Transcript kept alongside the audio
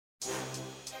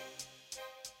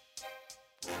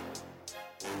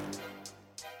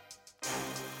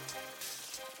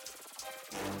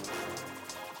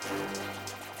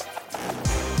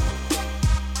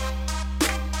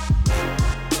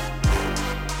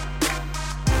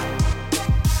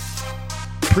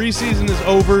Preseason is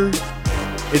over.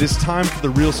 It is time for the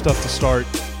real stuff to start.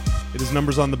 It is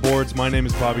Numbers on the Boards. My name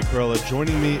is Bobby Corella.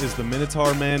 Joining me is the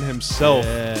Minotaur man himself,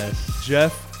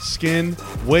 Jeff Skin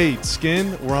Wade.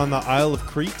 Skin, we're on the Isle of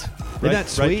Crete. Isn't that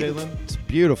sweet? Right, Jalen? It's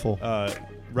beautiful.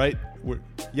 Right?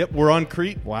 We're on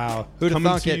Crete. Wow. Who'd have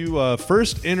Coming thunk to it? you,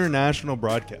 first international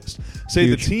broadcast. Say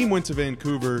Huge. the team went to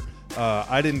Vancouver.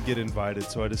 I didn't get invited,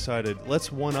 so I decided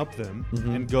let's one-up them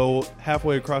and go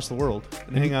halfway across the world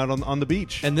and hang out on the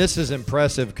beach. And this is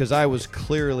impressive because I was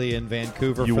clearly in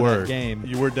Vancouver for that game.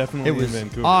 You were definitely It was in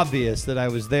Vancouver. obvious that I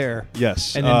was there.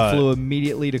 Yes. And then flew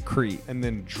immediately to Crete. and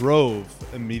then drove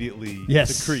immediately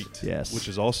Yes. to Crete, Yes. which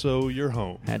is also your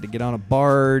home. Had to get on a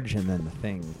barge, and then the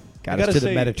thing got us to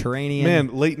the Mediterranean.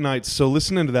 Man, late nights. So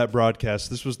listening to that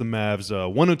broadcast, this was the Mavs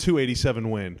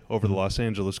 102-87 win over the Los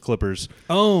Angeles Clippers.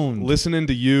 Owned. Listening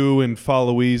to you and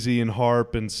Follow Easy and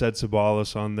Harp and Sed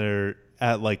Sabalas on there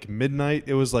at like midnight,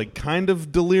 it was like kind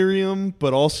of delirium,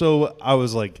 but also I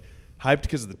was like hyped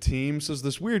because of the team. So it's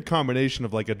this weird combination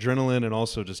of like adrenaline and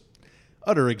also just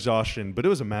utter exhaustion, but it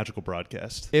was a magical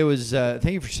broadcast. It was, thank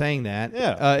you for saying that.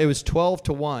 Yeah. It was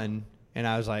 12-1. And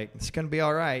I was like, it's going to be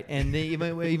all right. And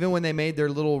even when they made their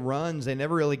little runs, they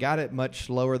never really got it much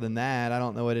lower than that. I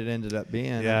don't know what it ended up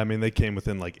being. Yeah, I mean, they came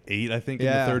within like 8, I think, in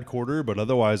the third quarter, but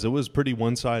otherwise it was pretty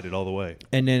one-sided all the way.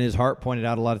 And then, as Hart pointed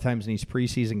out, a lot of times in these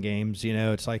preseason games, you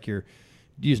know, it's like you're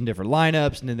using different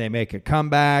lineups, and then they make a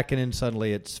comeback, and then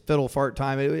suddenly it's fiddle fart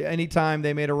time. Anytime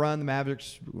they made a run, the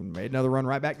Mavericks made another run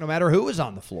right back, no matter who was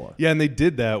on the floor. Yeah, and they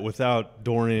did that without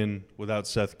Dorian, without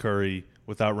Seth Curry,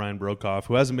 without Ryan Brokoff,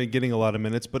 who hasn't been getting a lot of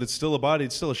minutes, but it's still a body.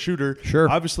 It's still a shooter. Sure.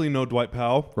 Obviously, no Dwight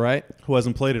Powell, Right. who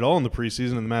hasn't played at all in the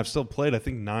preseason, and the Mavs still played, I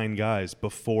think, 9 guys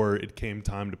before it came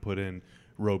time to put in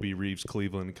Roby, Reeves,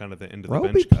 Cleveland, kind of the end of the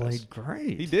Roby bench guys. played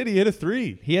great. He did. He hit a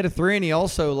 3. He had a 3, and he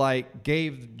also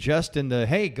gave Justin the,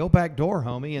 hey, go back door,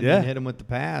 homie, and then hit him with the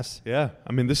pass. Yeah.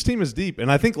 I mean, this team is deep,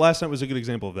 and I think last night was a good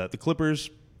example of that. The Clippers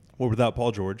were without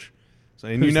Paul George,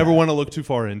 and you never want to look too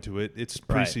far into it. It's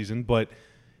preseason, but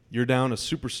you're down a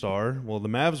superstar. Well, the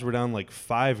Mavs were down like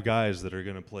 5 guys that are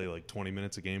going to play like 20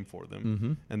 minutes a game for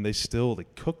them, and they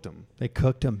cooked them. They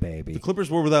cooked him, baby. The Clippers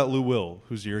were without Lou Will,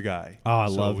 who's your guy. Oh, I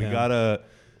love him. We got to,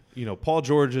 Paul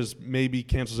George maybe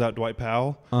cancels out Dwight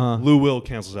Powell. Lou Will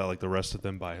cancels out like the rest of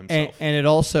them by himself. And it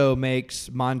also makes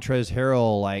Montrezl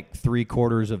Harrell like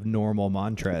 3/4 of normal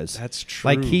Montrez. That's true.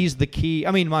 Like he's the key.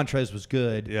 I mean, Montrez was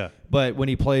good. Yeah. But when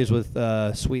he plays with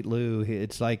Sweet Lou,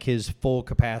 it's like his full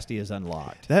capacity is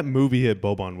unlocked. That move he hit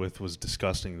Boban with was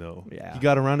disgusting, though. Yeah. He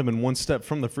got around him in one step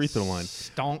from the free throw line.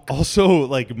 Stonk. Also,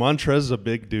 like, Montrez is a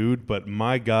big dude, but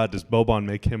my God, does Boban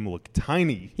make him look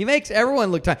tiny. He makes everyone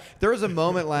look tiny. There was a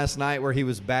moment last night where he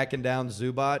was backing down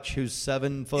Zubac, who's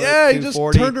 7 foot, Yeah, he just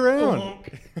 240. turned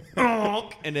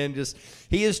around. And then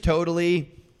he is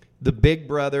totally the big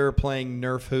brother playing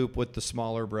Nerf hoop with the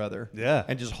smaller brother. Yeah.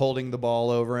 And just holding the ball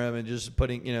over him and just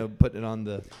putting it on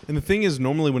the. And the thing is,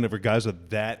 normally whenever guys are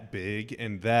that big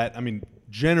and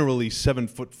generally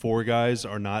 7'4" guys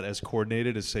are not as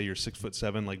coordinated as, say, your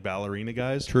 6'7" like ballerina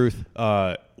guys. Truth.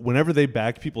 Whenever they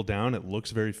back people down, it looks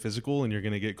very physical, and you're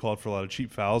going to get called for a lot of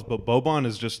cheap fouls. But Boban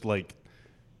is just like,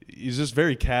 he's just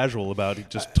very casual about it,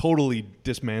 just totally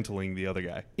dismantling the other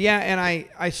guy. Yeah, and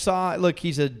I saw, look,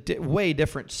 he's a way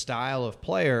different style of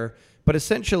player, but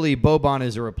essentially Boban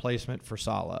is a replacement for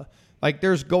Salah. Like,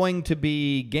 there's going to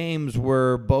be games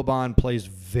where Boban plays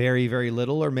very, very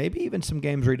little, or maybe even some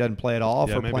games where he doesn't play at all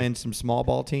for playing some small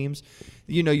ball teams.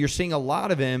 You're seeing a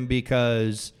lot of him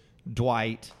because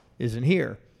Dwight isn't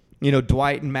here.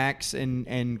 Dwight and Max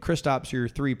and Kristaps are your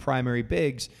 3 primary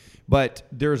bigs, but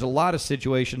there's a lot of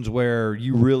situations where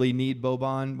you really need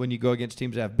Boban when you go against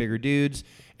teams that have bigger dudes.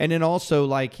 And then also,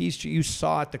 like, you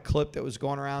saw at the clip that was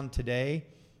going around today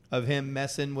of him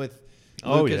messing with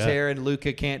Luka's hair, and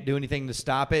Luka can't do anything to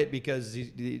stop it because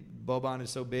Boban is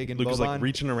so big, and Luka's like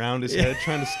reaching around his head,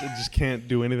 trying to just can't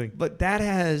do anything. But that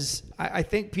I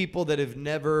think people that have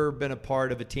never been a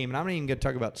part of a team, and I'm not even going to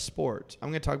talk about sports. I'm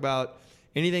going to talk about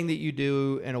anything that you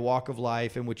do in a walk of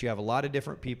life in which you have a lot of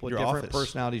different people, Your different office.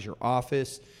 personalities, your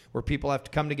office, where people have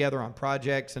to come together on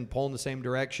projects and pull in the same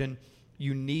direction.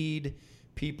 You need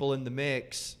people in the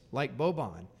mix like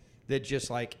Boban that just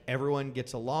like everyone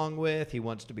gets along with. He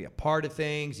wants to be a part of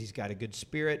things. He's got a good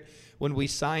spirit. When we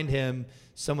signed him,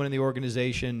 someone in the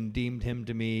organization deemed him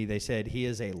to me, they said he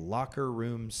is a locker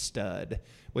room stud,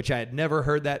 which I had never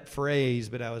heard that phrase,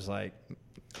 but I was like,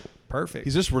 perfect.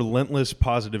 He's just relentless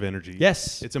positive energy.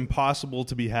 Yes. It's impossible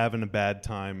to be having a bad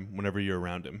time whenever you're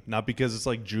around him. Not because it's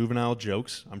like juvenile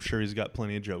jokes. I'm sure he's got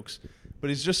plenty of jokes. But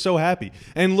he's just so happy.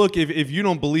 And look, if you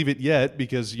don't believe it yet,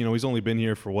 because he's only been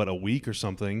here for a week or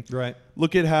something. Right.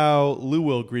 Look at how Lou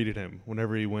Will greeted him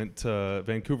whenever he went to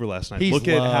Vancouver last night. He's look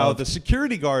loved. at how the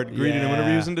security guard greeted him whenever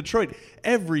he was in Detroit.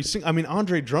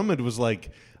 Andre Drummond was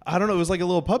like, I don't know, it was like a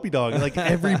little puppy dog. Like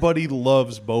everybody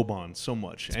loves Boban so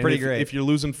much. It's pretty great. If you're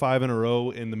losing 5 in a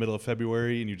row in the middle of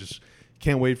February and you just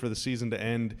can't wait for the season to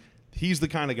end, he's the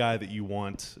kind of guy that you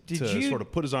want to sort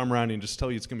of put his arm around you and just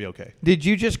tell you it's going to be okay. Did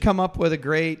you just come up with a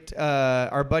great,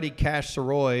 our buddy Cash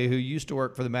Soroy, who used to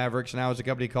work for the Mavericks and now has a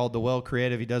company called The Well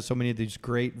Creative. He does so many of these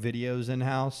great videos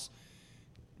in-house.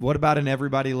 What about an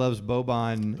Everybody Loves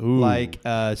Boban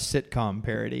sitcom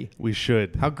parody? We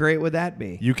should. How great would that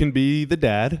be? You can be the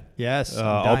dad. Yes.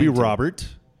 I'll be Robert.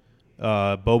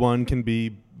 Boban can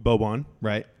be Boban.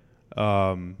 Right.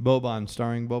 Boban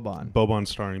starring Boban. Boban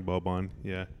starring Boban,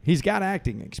 yeah. He's got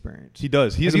acting experience. He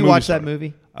does. Have you watched that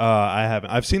movie? I haven't.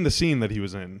 I've seen the scene that he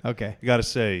was in. Okay. I got to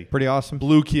say. Pretty awesome.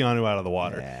 Blew Keanu out of the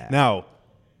water. Yeah. Now,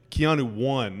 Keanu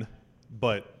won,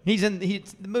 but... the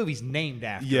movie's named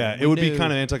after him. Yeah, it would be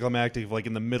kind of anticlimactic if,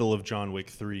 in the middle of John Wick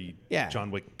 3,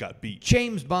 John Wick got beat.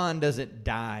 James Bond doesn't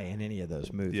die in any of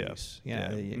those movies. Yeah.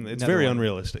 It's very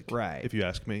unrealistic, right? If you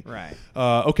ask me. Right.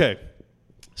 Okay.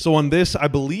 So on this, I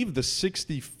believe the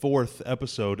 64th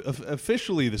episode,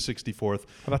 officially the 64th.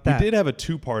 How about that? We did have a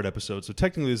 2-part episode, so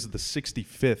technically this is the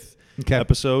 65th Okay.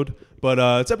 episode. But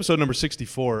it's episode number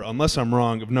 64, unless I'm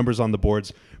wrong, of Numbers on the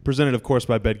Boards, presented, of course,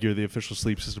 by Bedgear, the official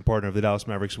sleep system partner of the Dallas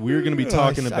Mavericks. We're going to be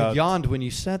talking about... I yawned when you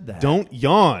said that. Don't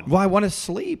yawn. Well, I want to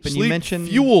sleep, and sleep you mentioned...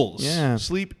 fuels. Yeah.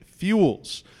 Sleep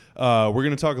fuels. We're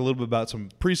going to talk a little bit about some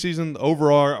preseason,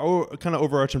 kind of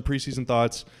overarching preseason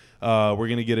thoughts. We're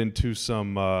going to get into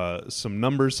some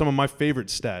numbers, some of my favorite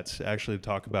stats, actually, to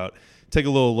talk about. Take a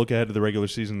little look ahead to the regular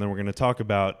season, then we're going to talk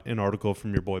about an article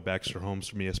from your boy Baxter Holmes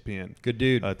from ESPN. Good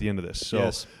dude. At the end of this. So,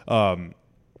 yes.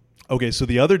 Okay, so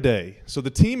the other day, the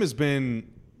team has been...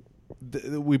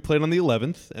 we played on the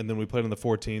 11th, and then we played on the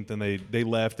 14th, and they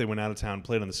left. They went out of town,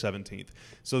 played on the 17th.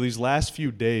 So these last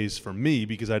few days for me,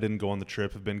 because I didn't go on the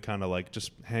trip, have been kind of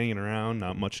just hanging around,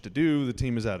 not much to do. The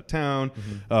team is out of town.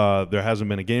 Mm-hmm. There hasn't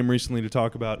been a game recently to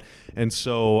talk about. And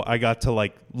so I got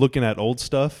to looking at old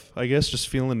stuff, I guess, just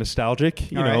feeling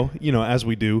nostalgic, you know, as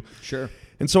we do. Sure.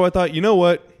 And so I thought, you know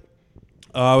what?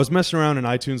 I was messing around in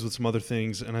iTunes with some other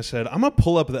things, and I said, I'm going to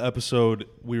pull up the episode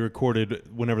we recorded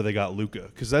whenever they got Luka,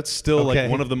 because that's still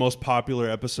one of the most popular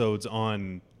episodes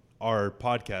on our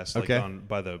podcast,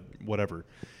 by the whatever.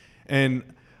 And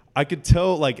I could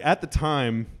tell, at the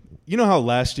time, you know how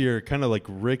last year, kind of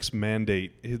Rick's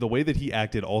mandate, the way that he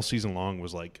acted all season long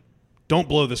was don't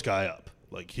blow this guy up.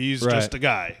 He's just a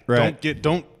guy. Right.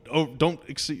 Don't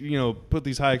put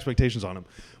these high expectations on him.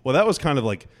 Well, that was kind of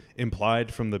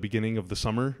implied from the beginning of the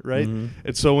summer, right? Mm-hmm.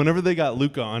 And so whenever they got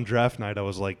Luka on draft night, I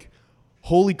was like,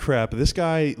 holy crap, this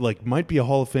guy might be a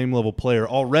Hall of Fame level player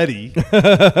already,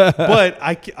 but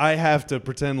I have to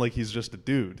pretend he's just a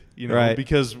dude, right.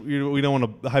 Because we don't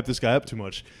want to hype this guy up too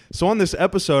much. So on this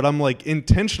episode, I'm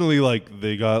intentionally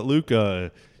they got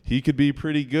Luka, he could be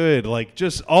pretty good,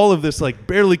 just all of this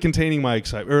barely containing my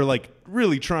excitement, or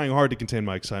really trying hard to contain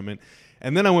my excitement.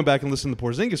 And then I went back and listened to the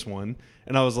Porzingis one,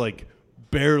 and I was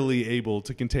barely able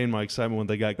to contain my excitement when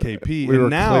they got KP. We were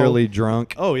clearly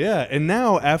drunk. Oh, yeah. And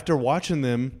now, after watching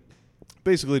them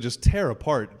basically just tear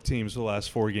apart teams for the last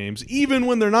 4 games, even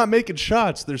when they're not making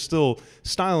shots, they're still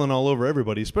styling all over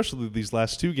everybody, especially these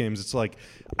last 2 games. It's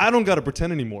I don't got to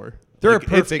pretend anymore. They're a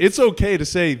perfect... It's okay to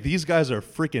say these guys are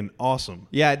freaking awesome.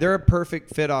 Yeah, they're a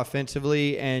perfect fit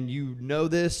offensively, and you know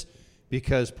this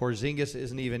because Porzingis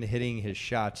isn't even hitting his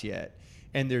shots yet.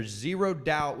 And there's zero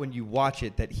doubt when you watch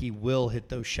it that he will hit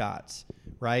those shots,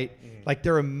 right?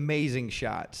 They're amazing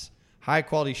shots,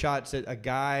 high-quality shots that a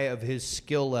guy of his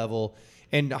skill level,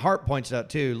 and Hart points out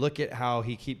too, look at how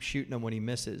he keeps shooting them when he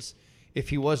misses. If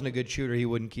he wasn't a good shooter, he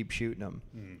wouldn't keep shooting them.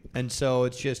 And so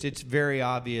it's very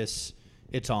obvious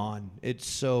it's on. It's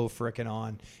so frickin'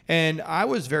 on. And I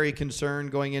was very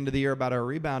concerned going into the year about our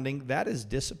rebounding. That has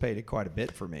dissipated quite a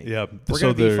bit for me. Yeah. We're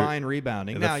going to be fine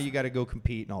rebounding. Now you got to go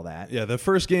compete and all that. Yeah, the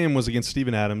first game was against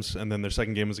Steven Adams, and then their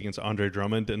second game was against Andre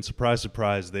Drummond. And surprise,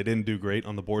 surprise, they didn't do great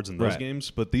on the boards in those games.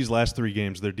 But these last 3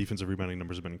 games, their defensive rebounding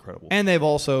numbers have been incredible. And they've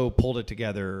also pulled it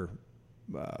together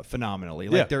phenomenally.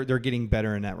 They're getting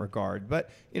better in that regard. But,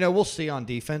 we'll see on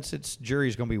defense.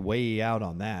 Jury's going to be way out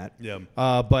on that. Yeah.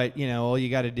 But, all you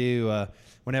got to do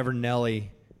whenever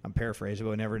Nelly, I'm paraphrasing,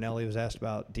 but whenever Nelly was asked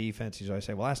about defense, he's always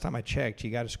say, well, last time I checked,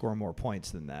 you got to score more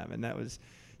points than them. And that was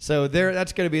 – so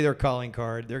that's going to be their calling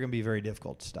card. They're going to be very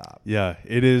difficult to stop. Yeah,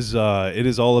 it is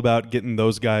all about getting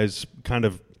those guys kind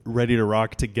of ready to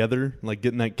rock together, like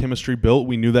getting that chemistry built.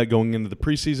 We knew that going into the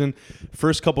preseason.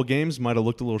 First couple games might have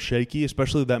looked a little shaky,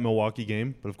 especially that Milwaukee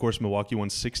game. But, of course, Milwaukee won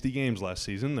 60 games last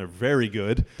season. They're very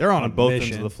good. They're on both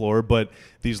mission. ends of the floor. But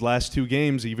these last 2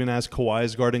 games, even as Kawhi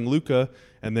is guarding Luka,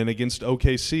 and then against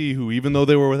OKC, who even though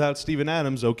they were without Steven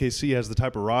Adams, OKC has the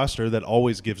type of roster that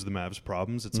always gives the Mavs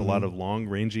problems. It's a lot of long,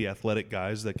 rangy, athletic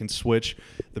guys that can switch.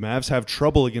 The Mavs have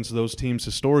trouble against those teams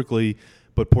historically,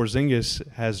 but Porzingis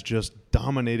has just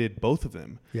dominated both of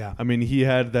them. Yeah. I mean, he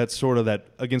had that sort of that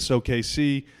against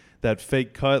OKC, that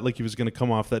fake cut, like he was going to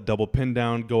come off that double pin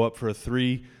down, go up for a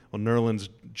 3. Well, Nerlens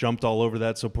jumped all over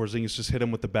that, so Porzingis just hit him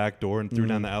with the back door and threw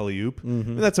down the alley-oop. I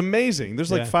mean, that's amazing.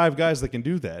 There's like 5 guys that can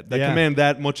do that command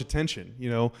that much attention, you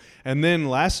know. And then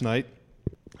last night,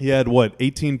 he had,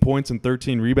 18 points and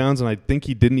 13 rebounds, and I think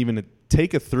he didn't even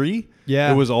take a 3.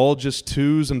 Yeah. It was all just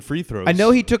 2s and free throws. I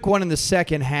know he took one in the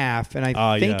second half, and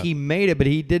I think yeah. he made it, but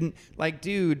he didn't. Like,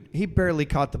 dude, he barely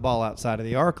caught the ball outside of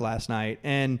the arc last night.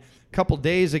 And a couple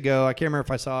days ago, I can't remember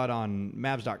if I saw it on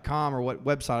Mavs.com or what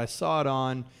website I saw it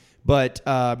on, but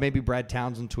maybe Brad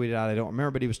Townsend tweeted out. I don't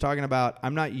remember, but he was talking about,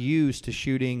 I'm not used to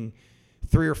shooting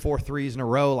 3 or 4 threes in a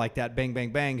row like that, bang,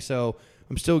 bang, bang. So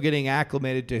I'm still getting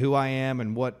acclimated to who I am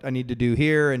and what I need to do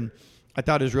here. And I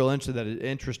thought it was real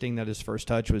interesting that his first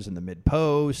touch was in the mid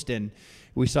post, and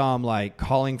we saw him like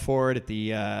calling for it at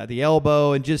the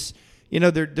elbow, and just, you know,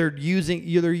 they're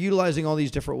utilizing all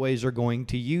these different ways they're going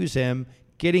to use him,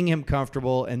 getting him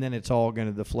comfortable, and then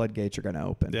the floodgates are going to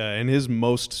open. Yeah, and his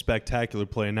most spectacular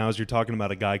play, now as you're talking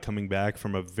about a guy coming back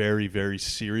from a very, very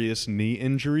serious knee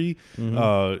injury,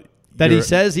 that he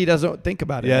says he doesn't think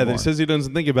about it anymore. That he says he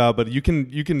doesn't think about, but you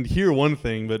can hear one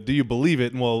thing, but do you believe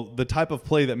it? And well, the type of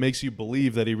play that makes you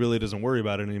believe that he really doesn't worry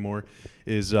about it anymore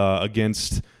is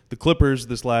against the Clippers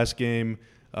this last game.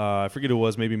 I forget who it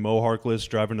was, maybe Mo Harkless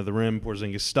driving to the rim.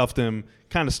 Porzingis stuffed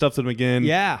him again.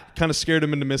 Yeah. Kind of scared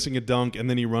him into missing a dunk, and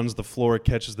then he runs the floor,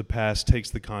 catches the pass,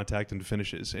 takes the contact, and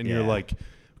finishes. And you're like,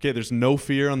 okay, there's no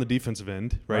fear on the defensive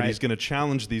end, right? He's going to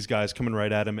challenge these guys coming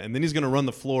right at him, and then he's going to run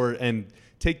the floor and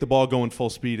take the ball going full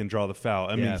speed and draw the foul.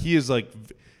 I mean, he is like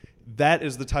 – that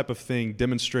is the type of thing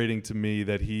demonstrating to me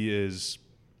that he is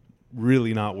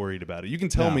really not worried about it. You can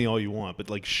tell me all you want, but,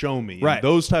 like, show me. Right. And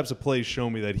those types of plays show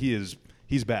me that he's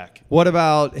back. What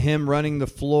about him running the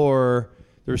floor?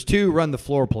 There's 2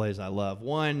 run-the-floor plays I love.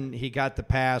 One, he got the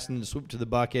pass and then swooped to the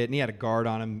bucket, and he had a guard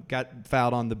on him, got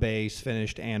fouled on the base,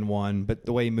 finished and won, but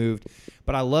the way he moved.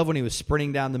 But I love when he was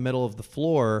sprinting down the middle of the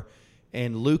floor,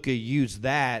 and Luka used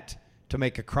that to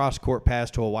make a cross-court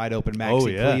pass to a wide-open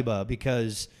Maxi Kleber,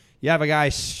 because you have a guy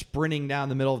sprinting down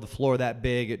the middle of the floor that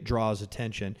big, it draws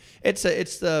attention. It's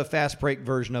the fast break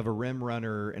version of a rim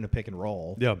runner in a pick and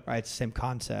roll. Yeah. Right? It's the same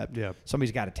concept. Yeah.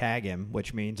 Somebody's got to tag him,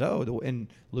 which means,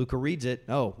 and Luka reads it.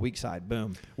 Oh, weak side,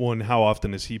 boom. Well, and how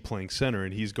often is he playing center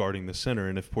and he's guarding the center?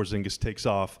 And if Porzingis takes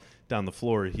off down the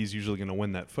floor, he's usually going to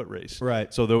win that foot race.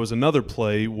 Right. So there was another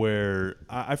play where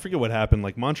I forget what happened.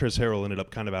 Like Montrezl Harrell ended up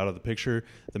kind of out of the picture.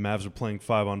 The Mavs were playing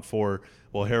 5-on-4.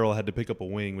 Well, Harrell had to pick up a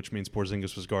wing, which means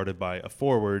Porzingis was guarded by a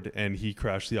forward, and he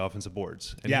crashed the offensive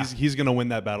boards. And he's going to win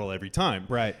that battle every time.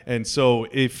 Right. And so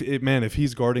if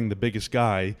he's guarding the biggest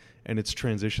guy and it's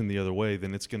transitioned the other way,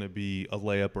 then it's going to be a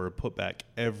layup or a putback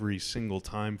every single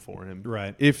time for him.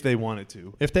 Right. If they wanted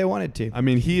to. If they wanted to. I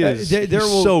mean, he's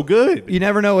so good. You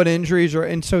never know what injuries are.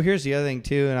 And so here's the other thing,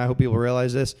 too, and I hope people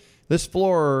realize this. This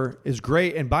floor is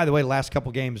great. And by the way, last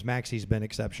couple games, Maxi's been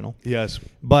exceptional. Yes.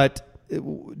 But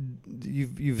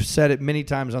you've said it many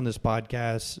times on this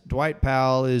podcast. Dwight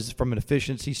Powell is, from an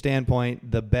efficiency standpoint,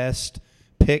 the best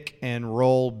pick and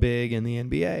roll big in the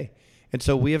NBA. And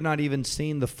so we have not even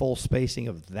seen the full spacing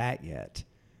of that yet.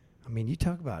 I mean, you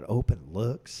talk about open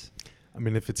looks. I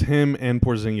mean, if it's him and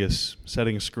Porzingis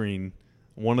setting a screen,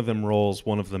 one of them rolls,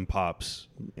 one of them pops.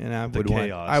 And I would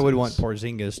want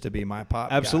Porzingis to be my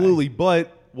pop Absolutely, guy.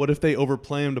 But what if they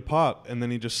overplay him to pop and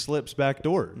then he just slips back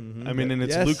door? Mm-hmm. I mean, and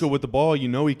it's Luka with the ball. You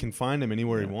know he can find him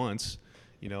anywhere he wants.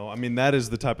 You know, I mean, that is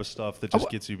the type of stuff that just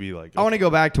gets you be like. Okay. I want to go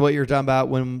back to what you were talking about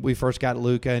when we first got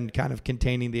Luka and kind of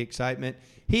containing the excitement.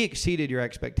 He exceeded your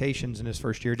expectations in his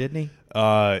first year, didn't he?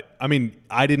 I mean,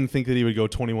 I didn't think that he would go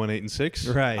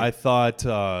 21-8-6. Right. I thought.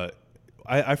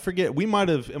 I forget. It might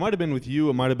have been with you.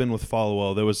 It might have been with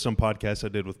Followell. There was some podcast I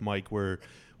did with Mike where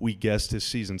we guessed his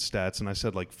season stats, and I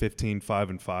said like 15, 5,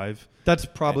 and 5. That's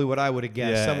probably what I would have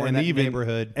guessed, somewhere in that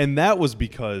neighborhood. And that was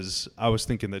because I was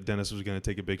thinking that Dennis was going to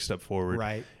take a big step forward.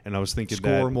 Right. And I was thinking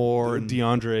score that more.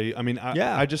 DeAndre, I mean,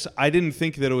 I didn't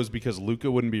think that it was because Luka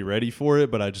wouldn't be ready for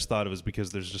it, but I just thought it was because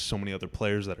there's just so many other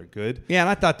players that are good. Yeah, and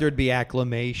I thought there'd be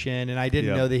acclamation, and I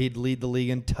didn't know that he'd lead the league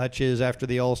in touches after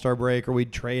the All-Star break, or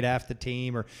we'd trade half the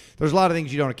team, or there's a lot of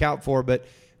things you don't account for, but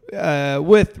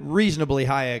with reasonably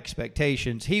high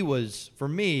expectations, he was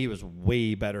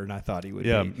way better than I thought he would be.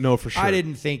 Yeah, no, for sure. I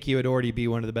didn't think he would already be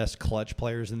one of the best clutch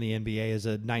players in the NBA as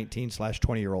a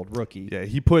 19/20-year-old rookie. Yeah,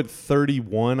 he put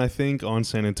 31, I think, on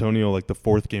San Antonio, like the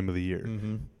 4th game of the year.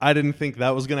 Mm-hmm. I didn't think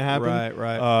that was going to happen.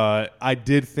 Right. I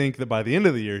did think that by the end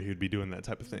of the year, he would be doing that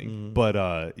type of thing. Mm-hmm. But,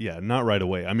 not right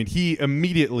away. I mean, he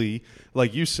immediately,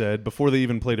 like you said, before they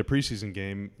even played a preseason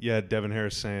game, Devin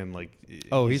Harris saying, like...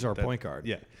 he's our point guard.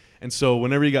 Yeah. And so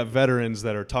whenever you got veterans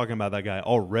that are talking about that guy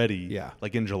already,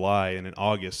 like in July and in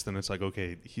August, then it's like,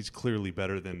 okay, he's clearly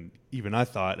better than even I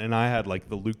thought. And I had like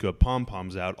the Luka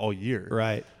pom-poms out all year.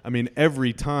 Right. I mean,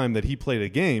 every time that he played a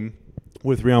game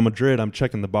with Real Madrid, I'm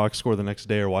checking the box score the next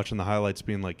day or watching the highlights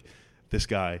being like, this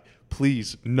guy,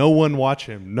 please, no one watch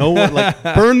him. No one, like,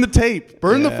 burn the tape,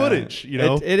 burn the footage, you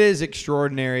know? It is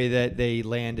extraordinary that they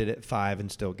landed at 5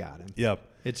 and still got him. Yep.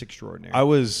 It's extraordinary.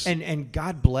 And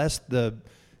God bless the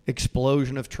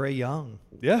explosion of Trae Young.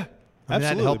 Yeah,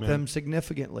 absolutely. That helped them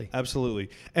significantly.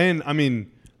 Absolutely. And, I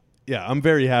mean, I'm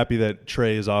very happy that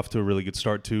Trae is off to a really good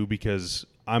start, too, because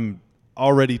I'm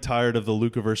already tired of the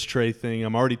Luka versus Trae thing.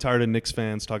 I'm already tired of Knicks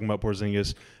fans talking about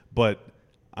Porzingis, but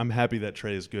I'm happy that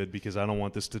Trae is good because I don't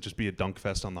want this to just be a dunk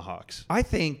fest on the Hawks. I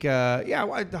think,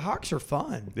 the Hawks are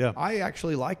fun. Yeah. I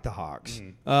actually like the Hawks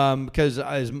because,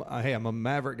 I'm a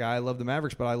Maverick guy. I love the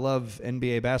Mavericks, but I love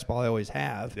NBA basketball. I always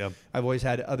have. Yeah. I've always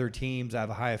had other teams I have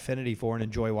a high affinity for and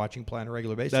enjoy watching play on a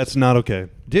regular basis. That's not okay.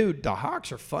 Dude, the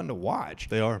Hawks are fun to watch.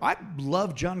 They are. I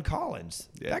love John Collins.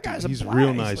 Yeah, that guy's he's a blast.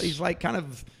 real nice. He's like kind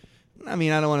of... I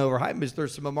mean, I don't want to overhype him, but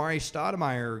there's some Amari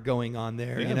Stoudemire going on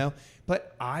there, you know.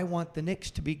 But I want the Knicks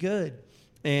to be good.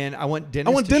 And I want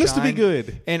Dennis to be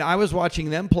good. And I was watching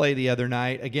them play the other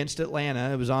night against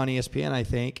Atlanta. It was on ESPN, I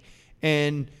think.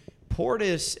 And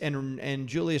Portis and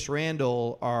Julius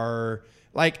Randle are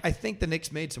like, I think the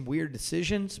Knicks made some weird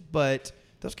decisions, but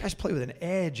those guys play with an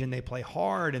edge and they play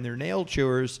hard and they're nail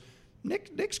chewers.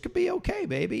 Knicks could be okay,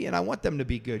 baby, and I want them to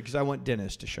be good because I want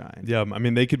Dennis to shine. Yeah, I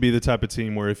mean, they could be the type of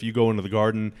team where if you go into the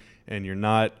Garden and you're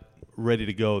not ready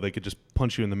to go, they could just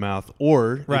punch you in the mouth.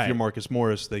 Or if you're Marcus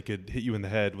Morris, they could hit you in the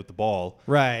head with the ball.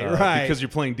 Right. Because you're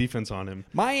playing defense on him.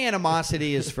 My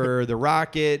animosity is for the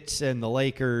Rockets and the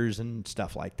Lakers and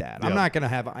stuff like that. I'm not going to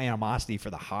have animosity for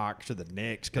the Hawks or the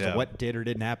Knicks because of what did or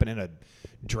didn't happen in a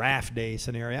draft day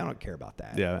scenario. I don't care about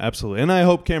that. Yeah, absolutely. And I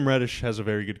hope Cam Reddish has a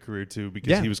very good career too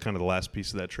because he was kind of the last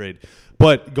piece of that trade.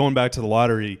 But going back to the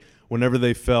lottery, whenever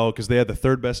they fell, because they had the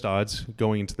third best odds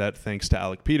going into that thanks to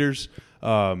Alec Peters,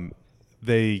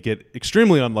 they get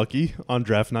extremely unlucky on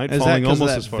draft night, falling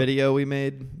almost as far. Video we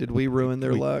made, did we ruin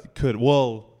their luck?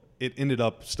 Well, it ended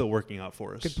up still working out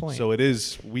for us. Good point. So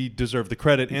we deserve the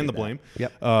credit and the blame.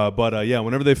 Yep. But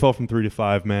whenever they fell from 3 to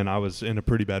 5, man, I was in a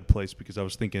pretty bad place because I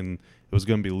was thinking it was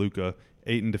going to be Luka.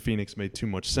 Ayton to Phoenix made too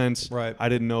much sense. Right. I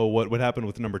didn't know what would happen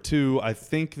with number 2. I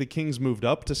think the Kings moved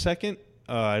up to second.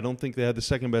 I don't think they had the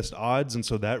second best odds, and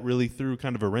so that really threw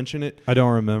kind of a wrench in it. I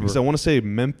don't remember. Because I want to say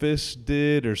Memphis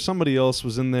did or somebody else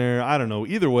was in there. I don't know.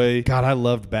 Either way. God, I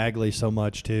loved Bagley so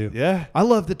much, too. Yeah. I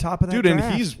love the top of that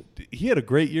draft. And he had a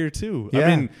great year, too. Yeah.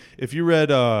 I mean, if you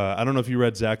read, I don't know if you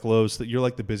read Zach Lowe's, that you're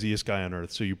like the busiest guy on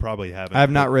earth, so you probably haven't. I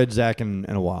have not read Zach in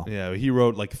a while. Yeah, he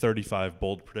wrote like 35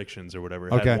 bold predictions or whatever.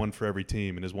 Had one for every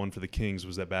team, and his one for the Kings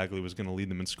was that Bagley was going to lead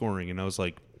them in scoring, and I was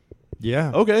like,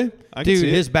 yeah. Okay. I can see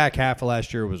his back half of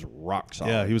last year was rock solid.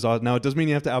 Yeah, he was awesome. Now, it doesn't mean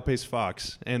you have to outpace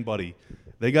Fox and Buddy.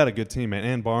 They got a good team, man.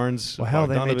 And Barnes. Well, hell,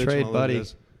 they may trade Buddy.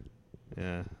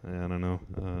 Yeah, I don't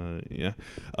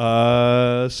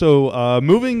know. So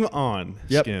moving on,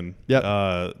 Skin. Yep.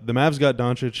 The Mavs got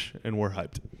Doncic, and we're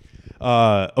hyped.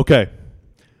 Okay.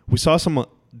 We saw some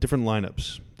different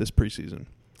lineups this preseason.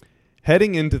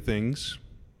 Heading into things,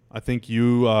 I think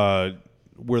you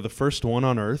were the first one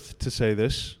on earth to say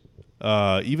this.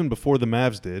 Even before the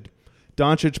Mavs did,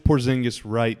 Doncic, Porzingis,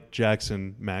 Wright,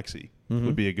 Jackson, Maxey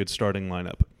would be a good starting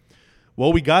lineup.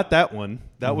 Well, we got that one.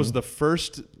 That was the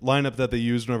first lineup that they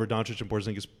used whenever Doncic and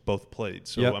Porzingis both played.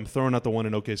 So I'm throwing out the one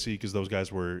in OKC because those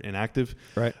guys were inactive.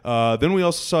 Right. Then we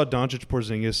also saw Doncic,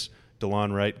 Porzingis,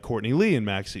 DeLon Wright, Courtney Lee, and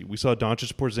Maxey. We saw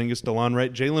Doncic, Porzingis, DeLon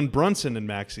Wright, Jalen Brunson, and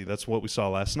Maxey. That's what we saw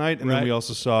last night. And then we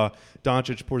also saw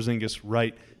Doncic, Porzingis,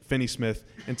 Wright, Finney Smith,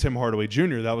 and Tim Hardaway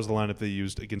Jr. That was the lineup they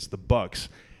used against the Bucks.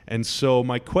 And so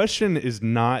my question is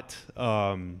not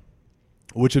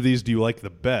which of these do you like the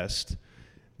best?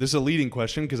 This is a leading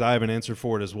question because I have an answer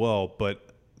for it as well.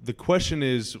 But the question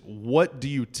is, what do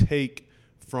you take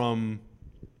from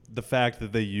the fact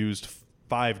that they used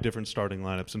 5 different starting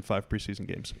lineups in 5 preseason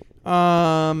games?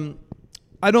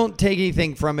 I don't take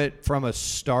anything from it from a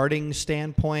starting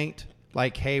standpoint.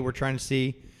 Like, hey, we're trying to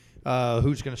see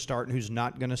who's going to start and who's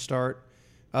not going to start.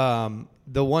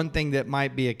 The one thing that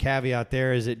might be a caveat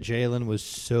there is that Jalen was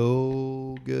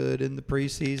so good in the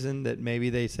preseason that maybe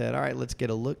they said, all right, let's get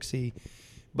a look-see.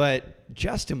 But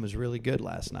Justin was really good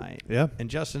last night. Yeah. And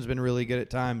Justin's been really good at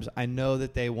times. I know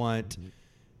that they want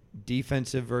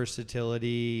defensive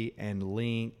versatility and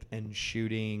length and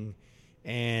shooting.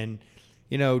 And,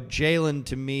 you know, Jalen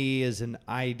to me is an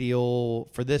ideal,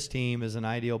 for this team, is an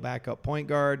ideal backup point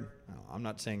guard. I'm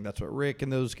not saying that's what Rick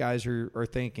and those guys are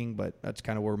thinking, but that's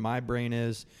kind of where my brain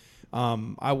is.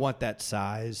 I want that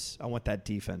size. I want that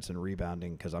defense and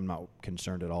rebounding because I'm not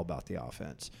concerned at all about the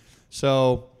offense.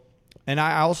 So, and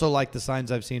I also like the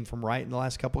signs I've seen from Wright in the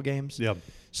last couple of games. Yeah.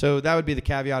 So that would be the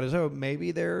caveat is,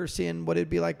 maybe they're seeing what it'd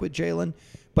be like with Jalen.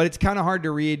 But it's kind of hard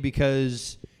to read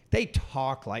because they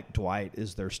talk like Dwight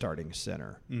is their starting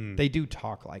center. They do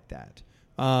talk like that.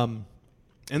 And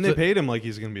they paid him like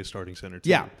he's going to be a starting center, too.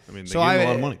 Yeah. I mean, they gave him a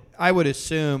lot of money. I would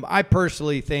assume, I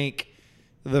personally think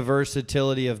the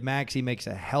versatility of Maxey makes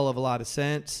a hell of a lot of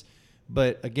sense.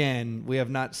 But, again, we have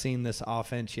not seen this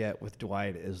offense yet with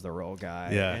Dwight as the role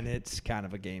guy. Yeah. And it's kind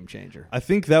of a game changer. I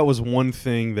think that was one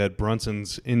thing that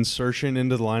Brunson's insertion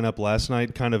into the lineup last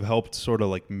night kind of helped sort of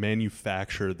like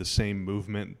manufacture the same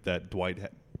movement that Dwight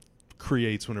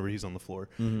creates whenever he's on the floor,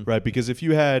 right? Because if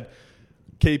you had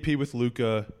KP with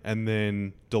Luka and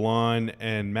then DeLon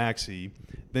and Maxey,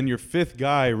 then your 5th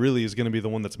guy really is going to be the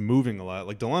one that's moving a lot.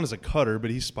 Like DeLon is a cutter,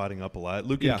 but he's spotting up a lot.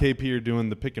 Luka and KP are doing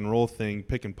the pick and roll thing,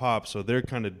 pick and pop, so they're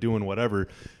kind of doing whatever.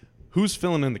 Who's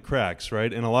filling in the cracks,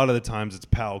 right? And a lot of the times it's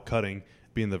Powell cutting,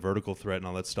 being the vertical threat and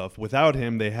all that stuff. Without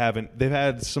him, they've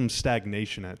had some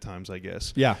stagnation at times, I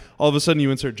guess. Yeah. All of a sudden you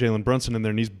insert Jalen Brunson in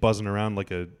there and he's buzzing around like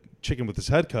a chicken with his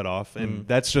head cut off, and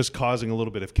that's just causing a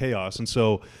little bit of chaos. And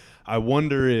so I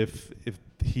wonder if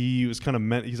he was kind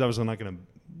of he's obviously not going to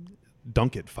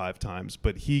dunk it 5 times,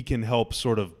 but he can help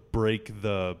sort of break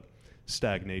the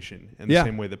stagnation in the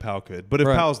same way that Powell could. But if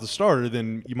Powell's the starter,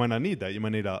 then you might not need that. You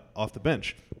might need off the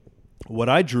bench. What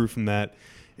I drew from that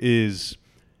is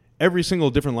every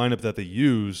single different lineup that they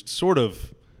used sort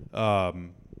of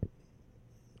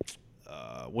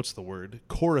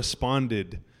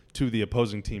corresponded to the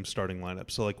opposing team's starting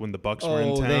lineup. So like when the Bucks were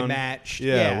in town, they matched.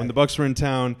 Yeah, when the Bucks were in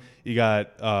town, you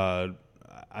got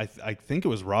I think it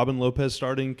was Robin Lopez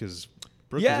starting because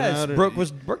Brooke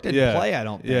was out. Brooke didn't play, I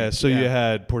don't think. Yeah, so you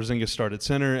had Porzingis start at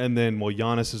center, and then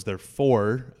Giannis is their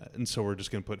 4, and so we're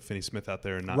just going to put Finney Smith out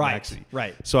there and not Maxey.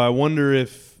 Right. So I wonder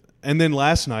if, and then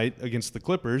last night against the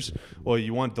Clippers,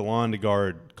 you want DeLon to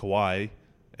guard Kawhi,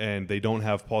 and they don't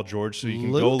have Paul George, so you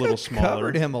can go a little smaller.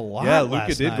 Covered him a lot. Yeah,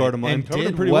 Luka did guard him and covered did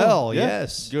him pretty well. Yeah,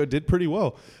 Yes, did pretty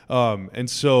well. And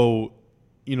so,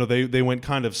 they went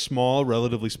kind of small,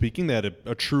 relatively speaking. They had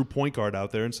a true point guard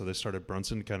out there, and so they started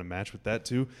Brunson to kind of match with that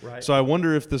too. Right. So I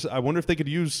wonder if they could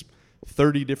use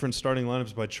 30 different starting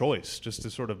lineups by choice, just to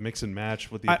sort of mix and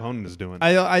match what the opponent is doing.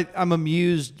 I'm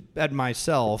amused at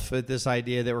myself at this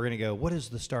idea that we're going to go, what is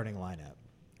the starting lineup?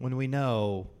 When we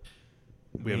know...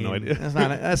 We have no idea.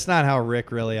 That's not how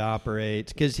Rick really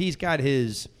operates, because he's got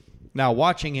his... Now,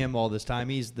 watching him all this time,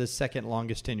 he's the second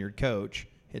longest tenured coach.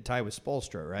 Hit tie with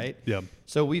Spoelstra, right? Yeah.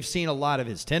 So we've seen a lot of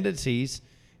his tendencies,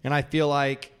 and I feel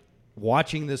like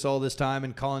watching this all this time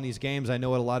and calling these games, I know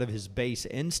what a lot of his base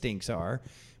instincts are.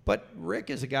 But Rick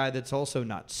is a guy that's also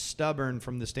not stubborn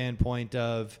from the standpoint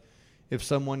of if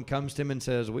someone comes to him and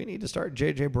says, we need to start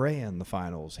J.J. Barea in the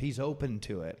finals, he's open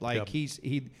to it. Like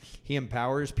he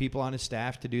empowers people on his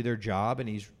staff to do their job, and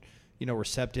he's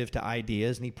receptive to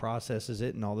ideas, and he processes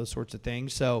it and all those sorts of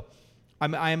things. So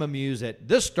I am amused at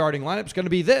this starting lineup is going to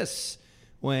be this,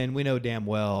 when we know damn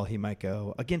well he might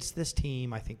go, against this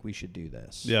team, I think we should do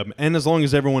this. Yeah, and as long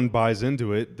as everyone buys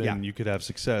into it, then you could have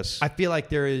success. I feel like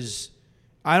there is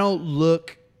 – I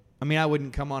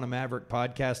wouldn't come on a Maverick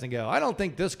podcast and go, I don't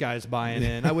think this guy's buying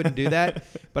in. I wouldn't do that.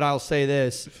 But I'll say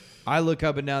this. I look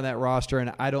up and down that roster,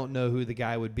 and I don't know who the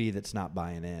guy would be that's not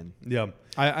buying in. Yeah.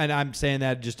 And I'm saying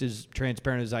that just as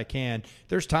transparent as I can.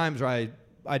 There's times where I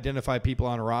identify people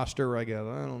on a roster where I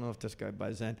go, I don't know if this guy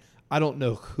buys in. I don't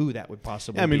know who that would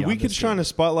possibly be. We could shine a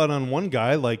spotlight on one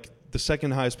guy like the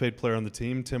second highest paid player on the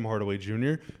team, Tim Hardaway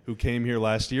Jr., who came here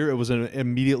last year. It was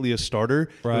immediately a starter.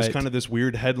 Right. It was kind of this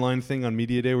weird headline thing on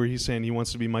Media Day where he's saying he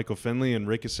wants to be Michael Finley, and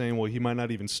Rick is saying, well, he might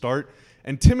not even start.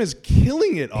 And Tim is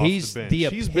killing it off He's the bench. the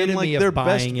He's been like epitome their of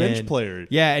best buying bench in. player.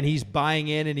 Yeah, and he's buying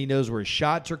in, and he knows where his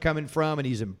shots are coming from, and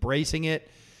he's embracing it.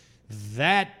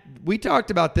 That we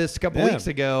talked about this a couple weeks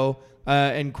ago,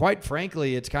 and quite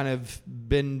frankly, it's kind of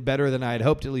been better than I had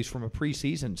hoped, at least from a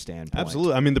preseason standpoint.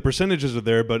 Absolutely. I mean, the percentages are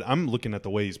there, but I'm looking at the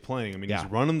way he's playing. I mean, he's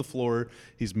running the floor.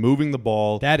 He's moving the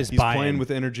ball. He's playing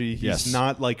with energy. He's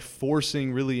not like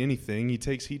forcing really anything. He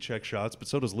takes heat check shots, but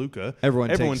so does Luka.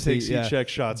 Everyone takes heat check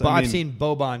shots. I've seen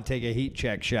Boban take a heat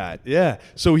check shot. Yeah.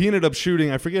 So he ended up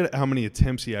shooting, I forget how many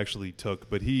attempts he actually took,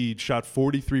 but he shot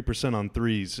 43% on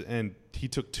threes, and he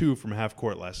took 2 from half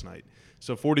court last night.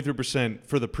 So 43%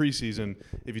 for the preseason.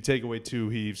 If you take away 2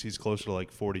 heaves, he's closer to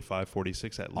like 45,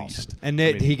 46 at least. And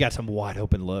he got some wide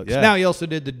open looks. Yeah. Now, he also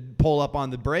did the pull up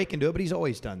on the break and do it, but he's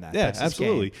always done that. Yeah, That's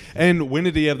absolutely. And when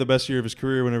did he have the best year of his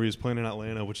career? Whenever he was playing in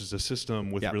Atlanta, which is a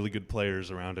system with really good players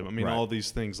around him. I mean, all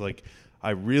these things. Like,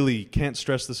 I really can't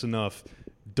stress this enough.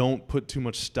 Don't put too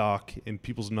much stock in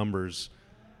people's numbers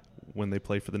when they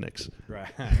play for the Knicks. Right.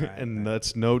 And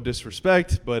that's no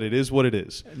disrespect, but it is what it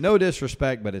is. No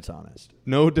disrespect, but it's honest.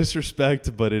 No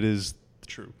disrespect, but it is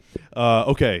true.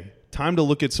 Okay, time to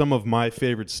look at some of my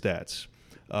favorite stats.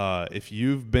 If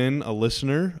you've been a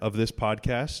listener of this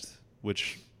podcast,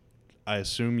 which I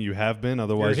assume you have been,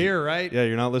 otherwise you're here, right? Yeah,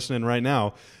 you're not listening right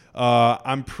now.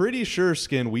 I'm pretty sure,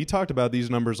 Skin, we talked about these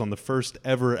numbers on the first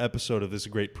ever episode of this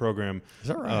great program. Is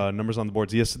that right? Numbers on the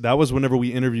Boards. Yes, that was whenever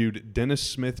we interviewed Dennis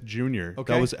Smith Jr.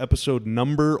 Okay. That was episode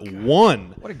number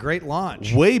 1. What a great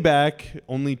launch. Way back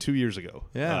only 2 years ago.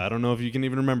 Yeah. I don't know if you can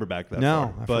even remember back that far.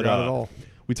 No, I forgot it all.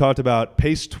 We talked about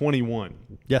pace 21.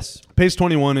 Yes. Pace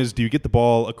 21 is, do you get the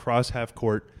ball across half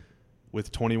court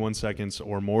with 21 seconds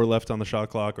or more left on the shot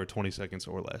clock, or 20 seconds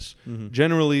or less? Mm-hmm.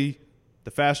 Generally, the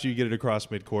faster you get it across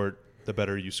midcourt, the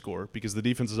better you score, because the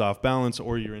defense is off balance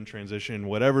or you're in transition,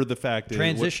 whatever the fact is.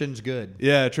 Transition's good.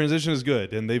 Yeah, transition is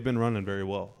good, and they've been running very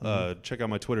well. Mm-hmm. Check out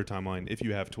my Twitter timeline if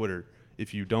you have Twitter.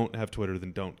 If you don't have Twitter,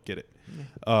 then don't get it.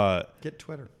 Get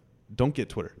Twitter. Don't get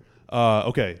Twitter.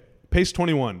 Okay, pace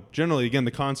 21. Generally, again,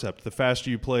 the concept, the faster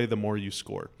you play, the more you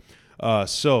score.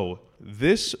 So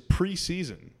this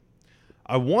preseason,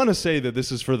 I want to say that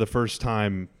this is for the first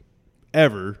time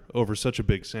ever over such a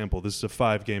big sample. This is a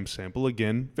 5-game sample.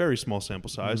 Again, very small sample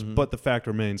size, but the fact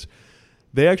remains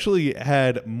they actually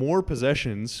had more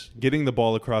possessions getting the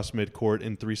ball across midcourt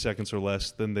in 3 seconds or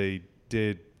less than they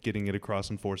did getting it across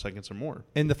in 4 seconds or more.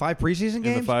 In the 5 preseason games?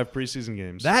 In the 5 preseason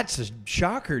games. That's a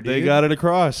shocker, dude. They got it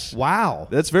across. Wow.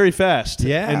 That's very fast.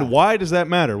 Yeah. And why does that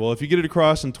matter? Well, if you get it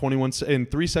across in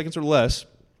 3 seconds or less,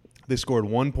 they scored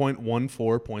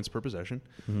 1.14 points per possession,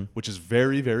 which is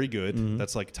very, very good.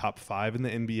 That's like top 5 in the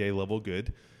NBA level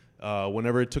good.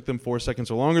 Whenever it took them 4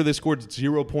 seconds or longer, they scored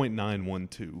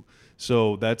 0.912.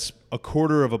 So that's a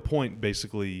quarter of a point,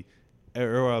 basically,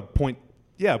 or a point,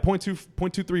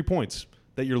 0.23 points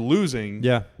that you're losing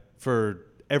for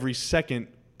every second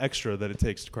extra that it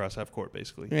takes to cross half court,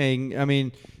 basically. I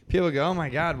mean, people go, "Oh my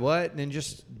God, what?" And then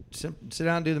just sit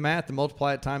down and do the math and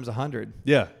multiply it times 100.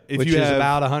 Yeah, which is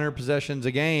about 100 possessions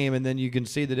a game, and then you can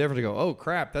see the difference. You go, "Oh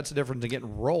crap, that's the difference in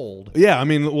getting rolled." Yeah, I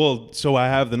mean, well, so I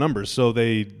have the numbers. So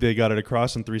they got it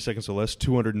across in 3 seconds or less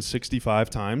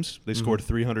 265 times. They scored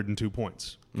 302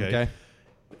 points. Okay.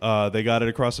 They got it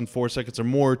across in 4 seconds or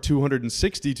more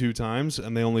 262 times,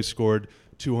 and they only scored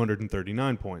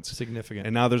 239 points. Significant.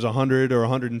 And now there's 100 or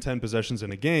 110 possessions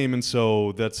in a game, and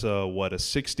so that's a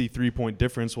 63-point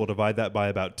difference. We'll divide that by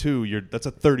about 2. That's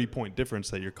a 30-point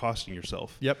difference that you're costing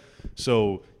yourself. Yep.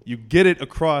 So you get it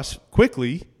across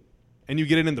quickly, and you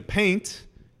get it in the paint.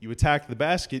 You attack the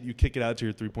basket. You kick it out to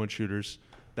your 3-point shooters.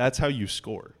 That's how you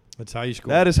score. That's how you score.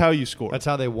 That is how you score. That's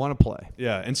how they want to play.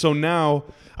 Yeah, and so now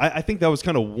I think that was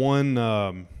kind of one.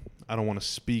 I don't want to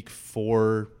speak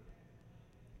for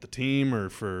the team or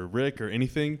for Rick or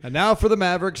anything. And now for the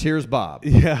Mavericks, here's Bob.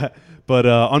 Yeah, but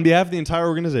on behalf of the entire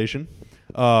organization,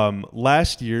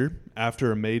 last year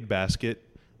after a made basket,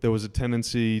 there was a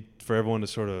tendency for everyone to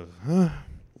sort of,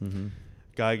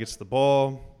 guy gets the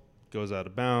ball, goes out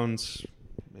of bounds,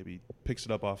 maybe picks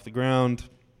it up off the ground.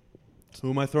 Who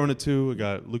am I throwing it to? I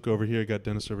got Luke over here. I got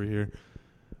Dennis over here.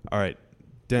 All right,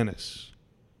 Dennis.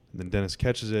 And then Dennis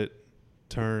catches it,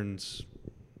 turns,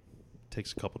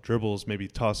 takes a couple dribbles, maybe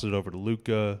tosses it over to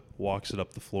Luka, walks it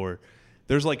up the floor.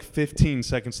 There's like 15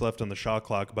 seconds left on the shot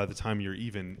clock by the time you're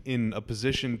even in a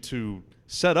position to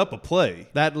set up a play.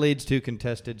 That leads to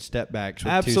contested step backs.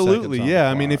 With Absolutely, 2 seconds on yeah. the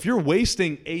I mean, clock. if you're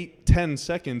wasting 8-10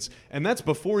 seconds, and that's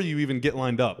before you even get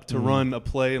lined up to run a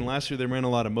play. And last year they ran a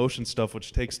lot of motion stuff,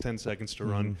 which takes 10 seconds to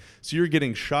run. So you're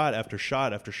getting shot after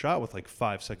shot after shot with like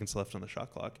 5 seconds left on the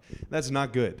shot clock. That's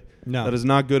not good. No. That is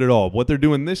not good at all. What they're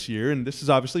doing this year, and this is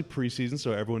obviously preseason,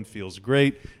 so everyone feels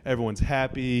great. Everyone's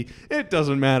happy. It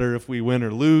doesn't matter if we win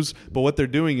or lose. But what they're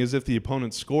doing is if the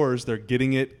opponent scores, they're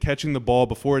getting it, catching the ball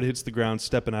before it hits the ground,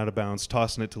 stepping out of bounds,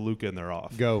 tossing it to Luka, and they're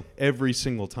off. Go. Every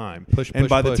single time. Push, and push,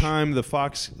 by push. the time the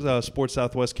Fox Sports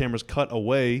Southwest cameras cut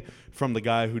away from the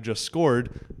guy who just scored,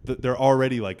 they're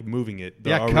already like moving it.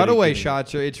 They're already cutaway getting-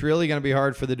 shots. It's really going to be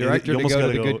hard for the director you to almost go to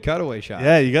gotta the go- good cutaway shot.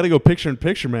 Yeah, you got to go picture in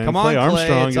picture, man. Come Clay on,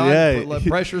 Armstrong. Clay. It's on. Yeah,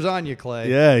 Pressure's on you, Clay.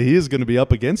 yeah, he is going to be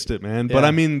up against it, man. But Yeah.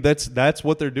 I mean, that's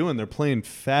what they're doing. They're playing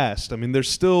fast. I mean, they're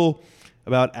still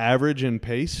about average in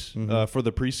pace for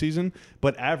the preseason,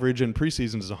 but average in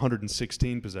preseason is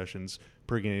 116 possessions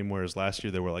per game, whereas last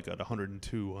year they were like at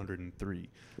 102, 103.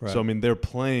 Right. So I mean, they're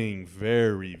playing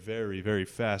very, very, very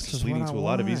fast. This It's is leading what to I a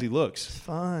lot of want. easy looks. It's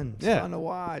fun. It's Yeah. fun to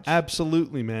watch.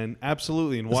 Absolutely, man.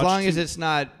 Absolutely. And As watch long as two- it's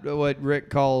not what Rick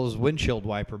calls windshield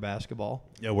wiper basketball.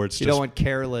 yeah, where it's You just don't want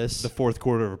careless the fourth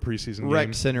quarter of a preseason rec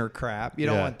game. center crap. You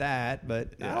don't Yeah. want that, but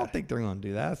I Yeah. don't think they're going to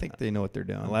do that. I think they know what they're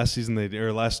doing.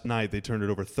 Last night they turned it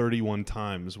over 31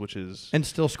 times, which is And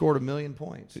still scored 1 million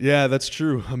points. yeah, that's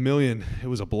true. 1 million. It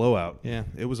was a blowout. Yeah.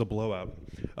 It was a blowout.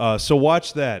 So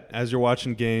watch that as you're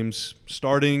watching games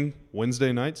starting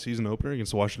Wednesday night, season opener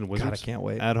against the Washington Wizards. I can't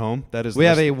wait. At home. That is We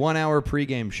have a 1 hour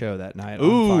pregame show that night. on Fox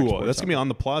Ooh, Sports that's going to be on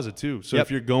the Plaza, too. So Yep.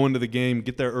 if you're going to the game,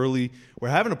 get there early. We're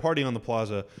having a party on the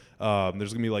Plaza. There's going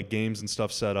to be like games and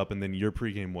stuff set up, and then your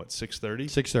pregame, 6:30?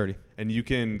 6:30. And you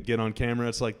can get on camera.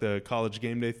 It's like the college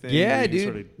game day thing. Yeah, where you can dude.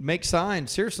 sort of- Make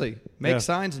signs. Seriously. Make Yeah.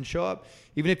 signs and show up.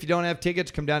 Even if you don't have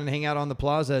tickets, come down and hang out on the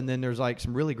Plaza. And then there's like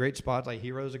some really great spots. Like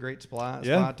Hero's a great spot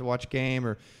to watch a game.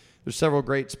 Or there's several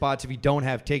great spots if you don't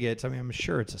have tickets. I mean, I'm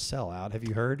sure it's a sellout. Have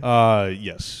you heard?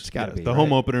 Yes. It's gotta Yes. be, The home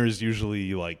right? opener is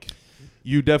usually like,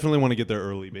 you definitely want to get there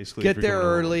early, basically. if Get you're there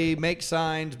going to- early. Make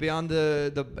signs. Beyond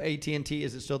the AT&T.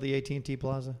 Is it still the AT&T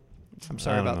Plaza? I'm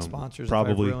sorry I don't about know. sponsors.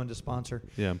 Probably. If I've ruined a sponsor.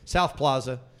 Yeah. South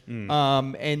Plaza. And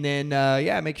then,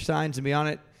 make your signs and be on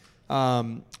it.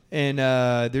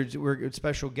 We're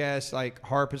special guests like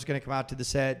Harp is going to come out to the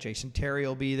set. Jason Terry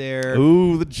will be there.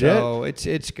 Ooh, the Jet. So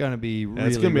it's going to be really,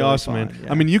 It's going to be really awesome, fun. man.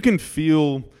 Yeah. I mean, you can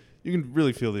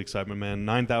really feel the excitement, man.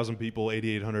 9,000 people,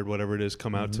 8,800, whatever it is,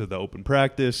 come out to the open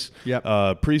practice. Yep.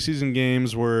 Preseason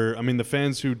games were, I mean, the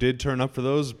fans who did turn up for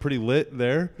those, pretty lit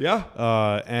there. Yeah.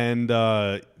 And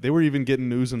they were even getting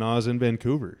oohs and ahs in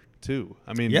Vancouver, too.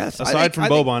 I mean, Yes, I aside think- from I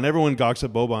think- Boban, everyone gawks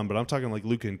at Boban, but I'm talking like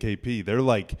Luka and KP. They're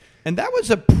like, And that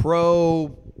was a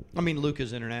pro. I mean,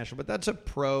 Luka's international, but that's a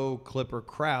pro Clipper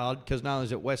crowd because not only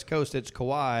is it West Coast, it's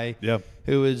Kawhi, Yeah.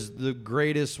 who is the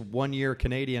greatest one-year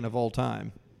Canadian of all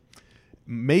time.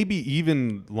 maybe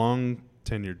even long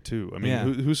tenured, too. I mean, Yeah.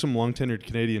 who's some long tenured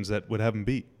Canadians that would have him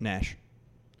beat? Nash.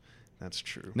 That's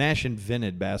true. Nash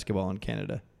invented basketball in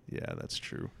Canada, Yeah, that's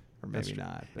true. or That's maybe true.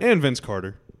 not. but- And Vince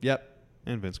Carter. Yep.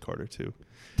 And Vince Carter, too.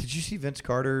 Did you see Vince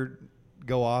Carter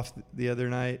go off the other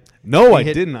night? No, I He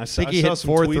hit- didn't. I think saw he hit some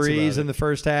 4 tweets threes about in it. the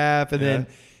first half, and Yeah. then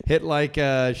hit like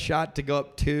a shot to go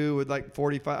up 2 with like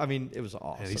 45. I mean, it was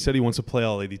awesome. And he said he wants to play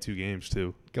all 82 games,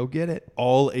 too. Go get it.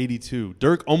 All 82.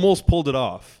 Dirk almost pulled it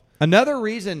off. Another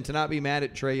reason to not be mad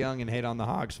at Trae Young and hate on the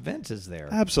Hawks. Vince is there.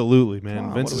 Absolutely, man. Come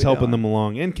on, Vince what are is we helping doing? them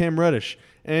along. And Cam Reddish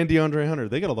and DeAndre Hunter.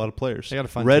 They got a lot of players. They got a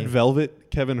fun Red team.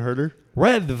 Velvet, Kevin Herter.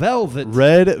 Red Velvet.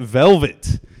 Red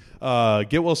Velvet.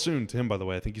 Get well soon to him, by the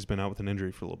way. I think he's been out with an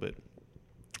injury for a little bit.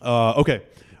 Okay,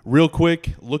 real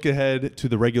quick, look ahead to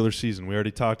the regular season. We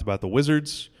already talked about the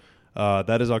Wizards.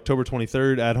 That is October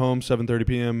 23rd at home, 7:30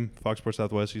 p.m. Fox Sports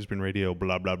Southwest, ESPN Radio,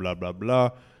 blah, blah, blah, blah,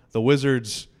 blah. The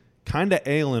Wizards kind of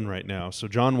ailing right now. So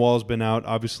John Wall's been out.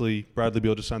 Obviously, Bradley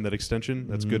Beal just signed that extension.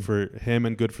 That's good for him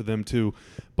and good for them, too.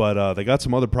 But they got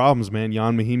some other problems, man.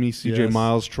 Jan Mahimi, C.J. Yes.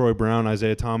 Miles, Troy Brown,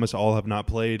 Isaiah Thomas all have not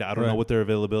played. I don't know Right. what their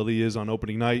availability is on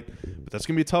opening night, but that's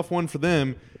going to be a tough one for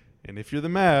them. And if you're the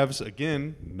Mavs,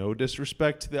 again, no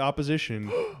disrespect to the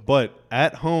opposition, but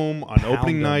at home on Pound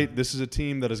opening them. night, this is a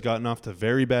team that has gotten off to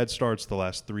very bad starts the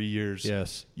last 3 years.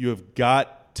 Yes. You have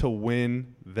got to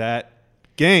win that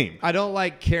game. I don't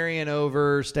like carrying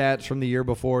over stats from the year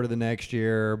before to the next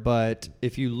year, but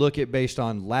if you look at based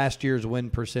on last year's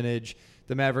win percentage,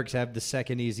 the Mavericks have the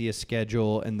second easiest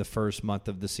schedule in the first month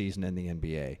of the season in the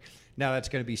NBA. Now, that's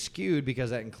going to be skewed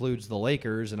because that includes the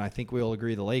Lakers, and I think we all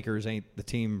agree the Lakers ain't the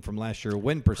team from last year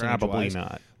win percentage. Probably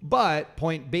not. But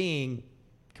point being,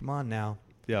 come on now.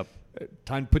 Yep.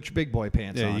 Time to put your big boy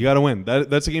pants Yeah, on. you got to win.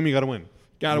 That's a game you got to win.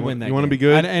 Got to win that game. You want to be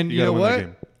good? And you know what?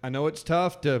 I know it's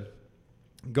tough to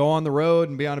go on the road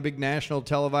and be on a big national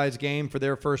televised game for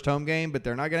their first home game, but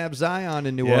they're not going to have Zion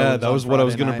in New Orleans. Yeah, that was what I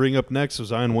was going to bring up next. So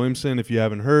Zion Williamson, if you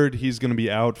haven't heard, he's going to be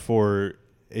out for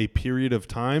a period of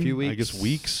time. Few weeks. I guess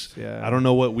weeks. Yeah. I don't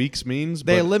know what weeks means.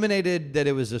 They but eliminated that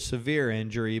it was a severe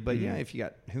injury, but yeah, if you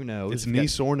got, who knows? it's knee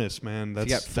soreness, man. If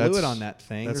you got fluid on that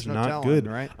thing, that's there's no not telling, good,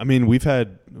 right? I mean,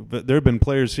 there have been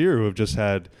players here who have just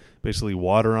had basically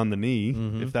water on the knee,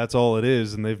 if that's all it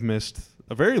is, and they've missed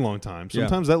a very long time.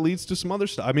 Sometimes that leads to some other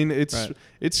stuff. I mean, it's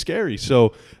scary.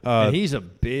 So and he's a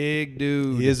big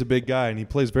dude. He is a big guy, and he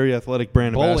plays very athletic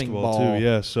brand of basketball too.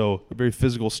 Yeah, so a very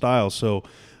physical style. So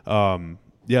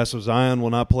so Zion will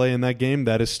not play in that game.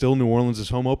 That is still New Orleans'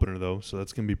 home opener, though, so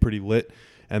that's going to be pretty lit.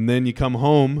 And then you come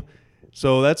home.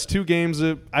 So that's 2 games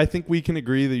that I think we can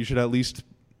agree that you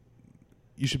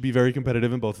should be very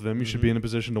competitive in both of them. You should be in a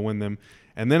position to win them.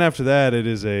 And then after that, it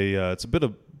is it's a bit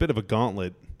of a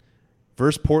gauntlet.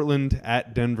 Versus Portland,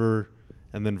 at Denver,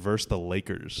 and then versus the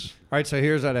Lakers. All right, so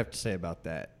here's what I have to say about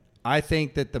that. I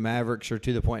think that the Mavericks are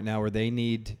to the point now where they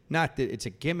need, not that it's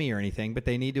a gimme or anything, but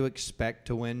they need to expect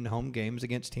to win home games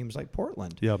against teams like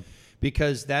Portland. Yeah.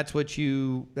 Because that's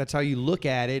how you look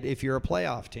at it if you're a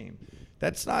playoff team.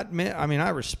 That's not, I mean, I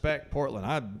respect Portland.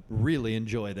 I really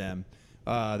enjoy them.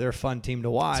 They're a fun team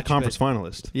to watch. It's a conference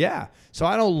finalist. Yeah. So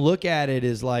I don't look at it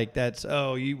as like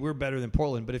we're better than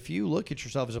Portland. But if you look at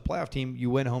yourself as a playoff team, you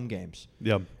win home games.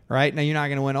 Yeah. Right? Now, you're not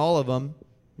going to win all of them.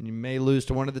 You may lose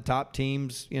to one of the top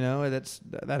teams. You know,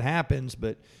 that happens.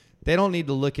 But they don't need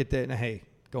to look at that. Hey,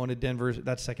 going to Denver,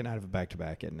 that's second night of a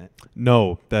back-to-back, isn't it?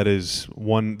 No, that is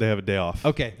one. They have a day off.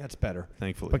 Okay, that's better.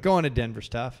 Thankfully. But going to Denver's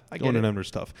tough. Going to Denver's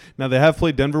tough. Now, they have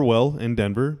played Denver well in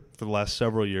Denver for the last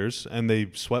several years, and they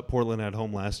swept Portland at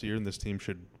home last year, and this team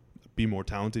should be more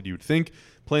talented, you would think.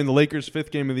 Playing the Lakers'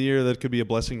 5th game of the year, that could be a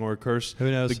blessing or a curse.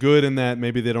 Who knows? The good in that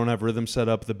maybe they don't have rhythm set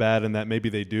up. The bad in that maybe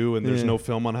they do, and there's no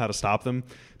film on how to stop them.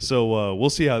 So we'll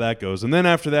see how that goes. And then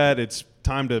after that, it's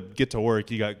time to get to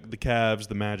work. You got the Cavs,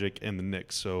 the Magic, and the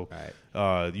Knicks. So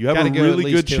you have a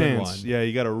really good chance. Yeah,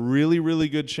 you got a really, really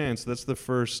good chance. That's the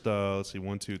first, 1,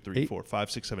 2, 3, 4,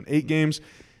 5, 6, 7, 8 games.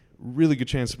 Really good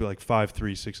chance to be like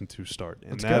 5-3, 6-2 start.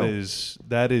 And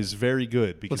that is very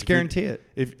good. Because let's guarantee it.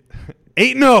 If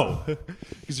 8-0.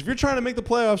 Because if you're trying to make the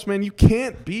playoffs, man, you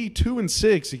can't be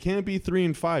 2-6. You can't be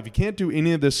 3-5. You can't do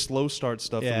any of this slow start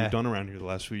stuff that we've done around here the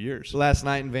last few years. Last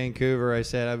night in Vancouver, I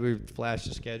said, we flashed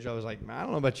the schedule. I was like, I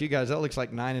don't know about you guys. That looks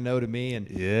like 9-0 to me. And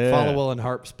Followell and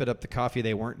Harp spit up the coffee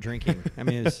they weren't drinking. I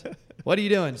mean, what are you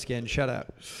doing, Skin? Shut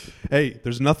up. Hey,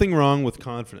 there's nothing wrong with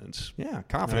confidence. Yeah,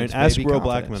 confidence. Right? Ask Roe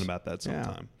Blackman about that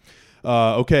sometime. Yeah.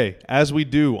 Okay, as we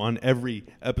do on every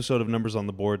episode of Numbers on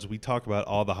the Boards, we talk about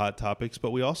all the hot topics, but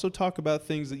we also talk about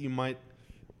things that you might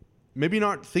maybe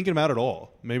not thinking about at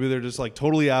all. Maybe they're just like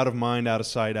totally out of mind, out of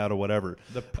sight, out of whatever.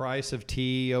 The price of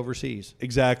tea overseas.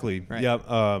 Exactly. Right. Yeah.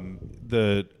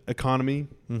 The economy,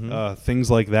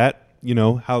 things like that. You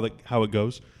know how it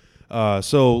goes.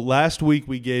 So last week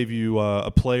we gave you a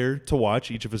player to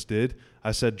watch. Each of us did.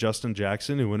 I said Justin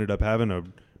Jackson, who ended up having a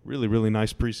really, really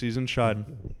nice preseason. Shot,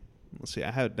 let's see,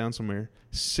 I had it down somewhere,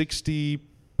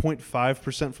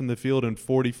 60.5% from the field and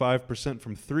 45%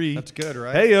 from three. That's good,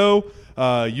 right? Hey-yo.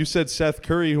 You said Seth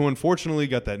Curry, who unfortunately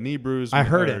got that knee bruise. I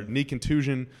heard it. Knee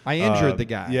contusion. I injured the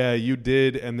guy. Yeah, you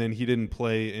did, and then he didn't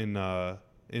play in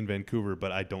Vancouver,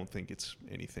 but I don't think it's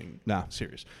anything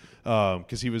serious.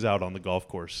 Because he was out on the golf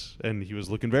course, and he was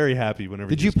looking very happy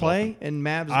whenever Did he was you play golfing. in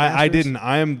Mavs? I didn't.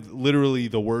 I am literally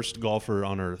the worst golfer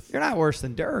on earth. You're not worse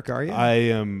than Derek, are you? I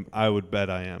am. I would bet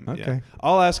I am. Okay. Yeah.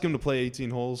 I'll ask him to play 18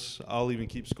 holes. I'll even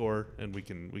keep score, and we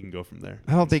can go from there.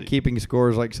 I don't think keeping score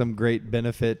is like some great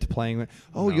benefit to playing.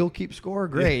 You'll keep score?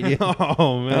 Great. Yeah.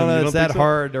 Oh, man. I don't know. It's that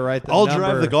hard to write the I'll number.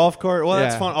 drive the golf cart. Well,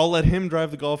 that's fun. I'll let him drive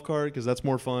the golf cart because that's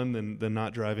more fun than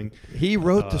not driving. He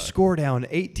wrote the score down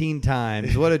 18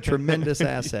 times. What a tremendous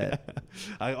asset.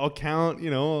 I'll count,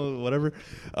 whatever.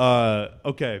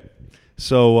 Okay.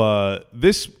 So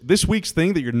this week's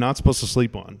thing that you're not supposed to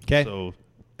sleep on. Okay. So,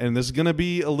 and this is going to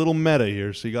be a little meta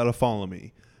here, so you got to follow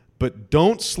me. But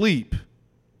don't sleep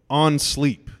on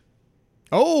sleep.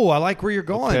 Oh, I like where you're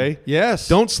going. Okay. Yes.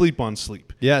 Don't sleep on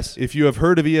sleep. Yes. If you have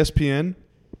heard of ESPN,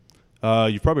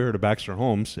 you've probably heard of Baxter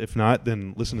Holmes. If not,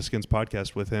 then listen to Skin's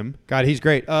podcast with him. God, he's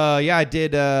great. I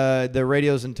did the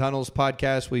Radios and Tunnels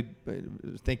podcast. We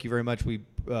thank you very much. We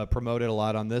promoted a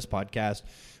lot on this podcast.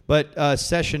 But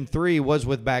session 3 was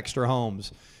with Baxter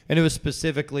Holmes, and it was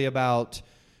specifically about,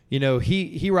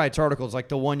 he writes articles like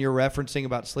the one you're referencing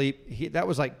about sleep. That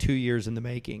was like 2 years in the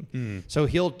making. So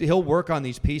he'll work on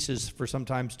these pieces for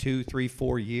sometimes 2, 3,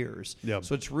 4 years. Yep.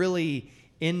 So it's really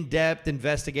in-depth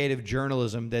investigative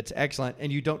journalism that's excellent,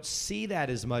 and you don't see that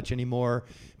as much anymore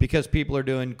because people are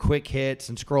doing quick hits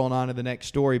and scrolling on to the next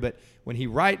story. But when he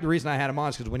the reason I had him on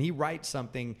is because when he writes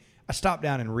something, I stop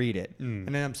down and read it, and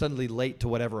then I'm suddenly late to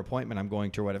whatever appointment I'm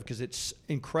going to or whatever, because it's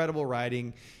incredible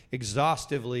writing,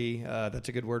 exhaustively, that's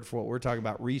a good word for what we're talking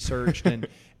about, researched and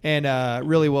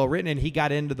really well written. And he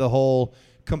got into the whole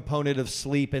component of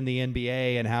sleep in the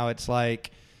NBA and how it's like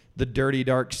the dirty,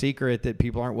 dark secret that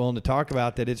people aren't willing to talk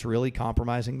about, that it's really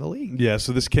compromising the league. Yeah,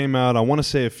 so this came out, I want to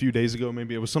say a few days ago,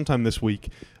 maybe it was sometime this week.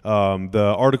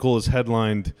 The article is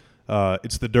headlined,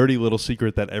 it's the dirty little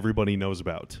secret that everybody knows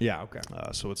about. Yeah, okay.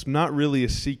 So it's not really a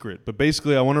secret, but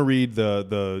basically I want to read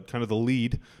the kind of the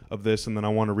lead of this, and then I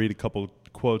want to read a couple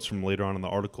quotes from later on in the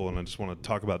article, and I just want to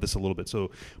talk about this a little bit.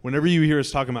 So whenever you hear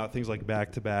us talking about things like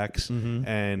back-to-backs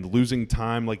and losing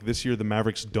time, like this year the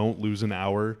Mavericks don't lose an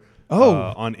hour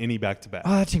on any back-to-back.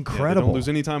 Oh, that's incredible. Yeah, they don't lose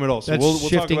any time at all. So that's we'll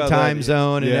shifting talk about time that.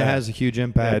 zone, and Yeah. it has a huge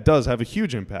impact. Yeah, it does have a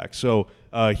huge impact. So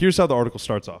here's how the article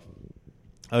starts off.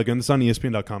 Again, this is on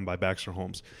ESPN.com by Baxter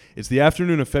Holmes. It's the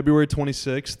afternoon of February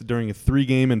 26th during a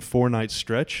 3-game and 4-night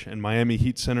stretch, and Miami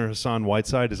Heat center Hassan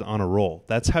Whiteside is on a roll.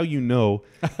 That's how you know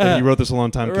that he wrote this a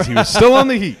long time, because he was still on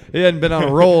the Heat. He hadn't been on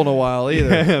a roll in a while either.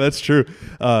 Yeah, that's true.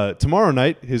 Tomorrow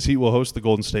night, his Heat will host the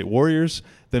Golden State Warriors,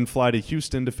 then fly to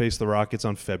Houston to face the Rockets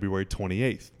on February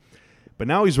 28th. But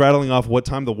now he's rattling off what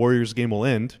time the Warriors game will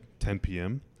end, 10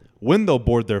 p.m., when they'll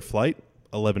board their flight,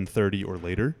 11:30 or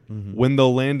later, when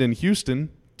they'll land in Houston,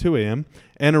 2 a.m.,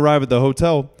 and arrive at the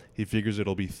hotel, he figures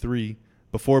it'll be 3,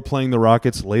 before playing the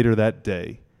Rockets later that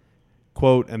day.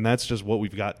 Quote, and that's just what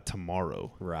we've got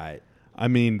tomorrow. Right. I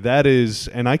mean, that is,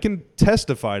 and I can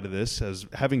testify to this as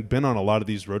having been on a lot of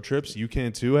these road trips. You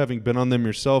can too, having been on them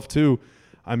yourself too.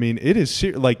 I mean, it is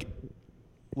like,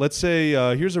 let's say,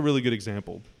 here's a really good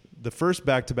example. The first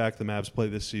back-to-back the Mavs play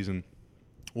this season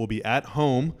will be at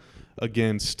home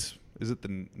against, is it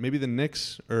maybe the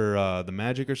Knicks or the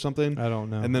Magic or something? I don't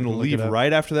know. And then we'll leave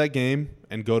right after that game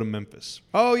and go to Memphis.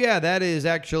 Oh, yeah, that is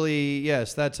actually,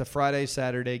 yes, that's a Friday,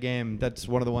 Saturday game. That's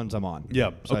one of the ones I'm on. Yeah,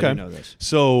 so okay. I know this.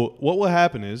 So what will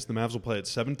happen is the Mavs will play at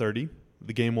 7:30.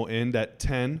 The game will end at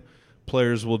 10.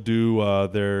 Players will do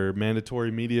their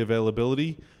mandatory media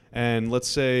availability. And let's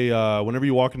say whenever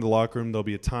you walk into the locker room, there'll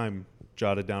be a time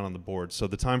jotted down on the board. So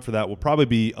the time for that will probably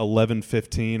be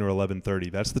 11:15 or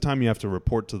 11:30. That's the time you have to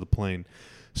report to the plane.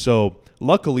 So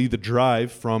luckily, the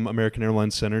drive from American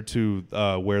Airlines Center to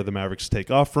where the Mavericks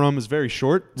take off from is very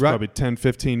short. It's probably 10,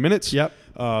 15 minutes. Yep.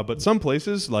 But some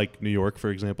places, like New York, for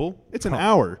example, it's an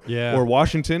hour. Yeah. Or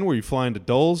Washington, where you fly into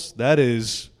Dulles, that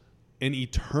is an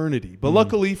eternity. But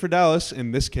luckily for Dallas,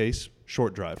 in this case,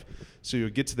 short drive. So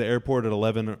you get to the airport at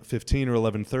 11:15 or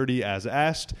 11:30 as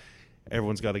asked.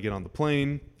 Everyone's got to get on the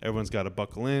plane. Everyone's got to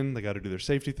buckle in. They got to do their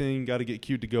safety thing. Got to get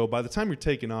queued to go. By the time you're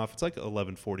taking off, it's like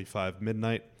 11:45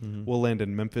 midnight. We'll land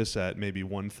in Memphis at maybe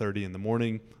 1:30 in the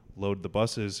morning, load the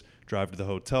buses, drive to the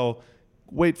hotel,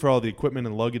 wait for all the equipment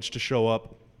and luggage to show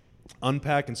up,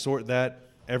 unpack and sort that.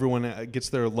 Everyone gets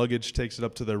their luggage, takes it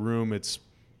up to their room. It's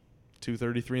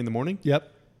 2:33 in the morning. Yep.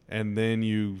 And then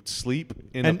you sleep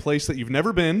in a place that you've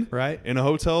never been. Right. In a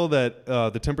hotel that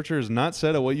the temperature is not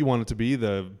set at what you want it to be.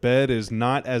 The bed is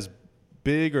not as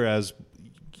big or as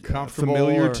Comfortable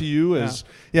familiar to you as,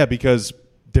 because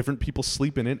different people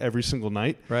sleep in it every single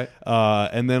night. Right.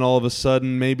 And then all of a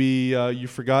sudden, maybe you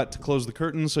forgot to close the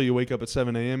curtains, so you wake up at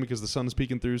 7 a.m. because the sun is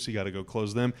peeking through, so you got to go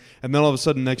close them. And then all of a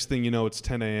sudden, next thing you know, it's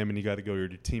 10 a.m. and you got to go to your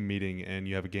team meeting, and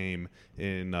you have a game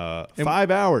in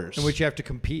 5 hours. In which you have to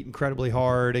compete incredibly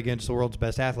hard against the world's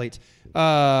best athletes. A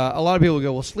lot of people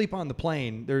go, well, sleep on the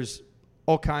plane. There's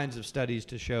all kinds of studies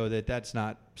to show that that's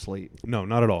not sleep. No,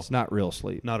 not at all. It's not real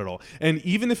sleep. Not at all. And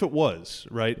even if it was,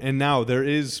 right, and now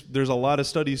there's a lot of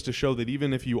studies to show that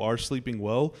even if you are sleeping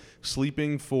well,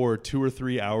 sleeping for 2 or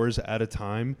 3 hours at a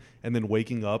time and then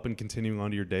waking up and continuing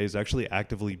on to your day is actually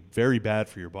actively very bad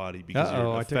for your body because you're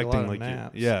I affecting take a lot of like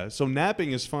naps. yeah. So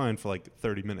napping is fine for like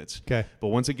 30 minutes. Okay. But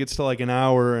once it gets to like an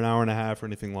hour and a half or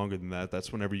anything longer than that,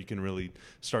 that's whenever you can really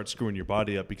start screwing your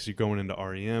body up because you're going into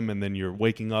REM and then you're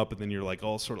waking up and then you're like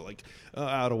all sort of like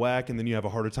out of whack and then you have a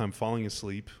harder time falling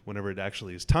asleep whenever it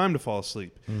actually is time to fall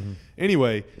asleep.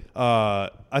 Anyway,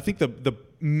 I think the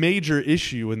major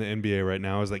issue in the NBA right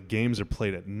now is that games are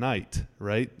played at night,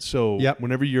 right? So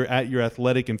whenever you're at your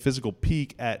athletic and physical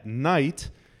peak at night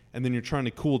and then you're trying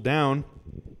to cool down,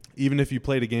 even if you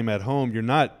played a game at home, you're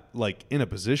not like in a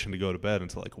position to go to bed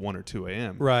until like 1 or 2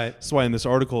 a.m. Right. That's why in this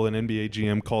article, an NBA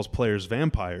GM calls players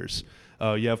vampires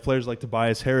You have players like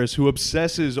Tobias Harris who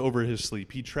obsesses over his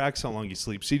sleep. He tracks how long he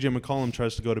sleeps. CJ McCollum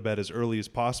tries to go to bed as early as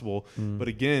possible. But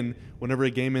again, whenever a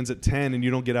game ends at 10 and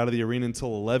you don't get out of the arena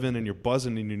until 11 and you're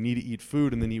buzzing and you need to eat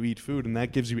food, and then you eat food and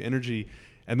that gives you energy,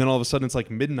 and then all of a sudden it's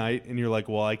like midnight and you're like,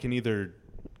 well, I can either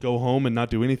go home and not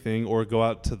do anything or go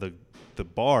out to the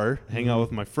bar, hang out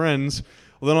with my friends.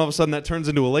 Well, then all of a sudden that turns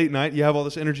into a late night. You have all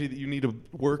this energy that you need to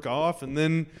work off, and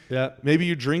then maybe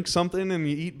you drink something and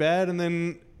you eat bad, and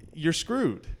then you're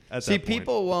screwed at that point.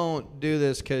 People won't do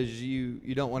this because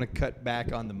you don't want to cut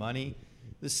back on the money.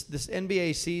 This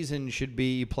NBA season should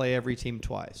be you play every team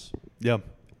twice. Yeah.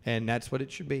 And that's what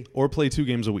it should be. Or play 2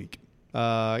 games a week.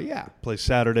 Yeah. Play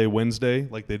Saturday, Wednesday,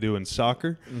 like they do in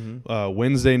soccer.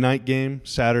 Wednesday night game,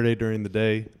 Saturday during the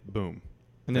day, boom.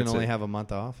 And then only have a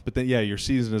month off. But then, your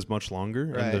season is much longer,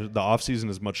 Right. and the off season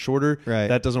is much shorter. Right.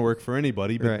 That doesn't work for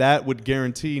anybody. But Right. that would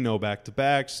guarantee no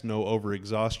back-to-backs, no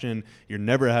over-exhaustion. You're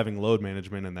never having load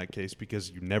management in that case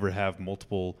because you never have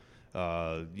multiple,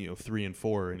 3 and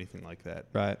 4 or anything like that.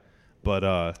 Right. But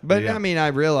I mean, I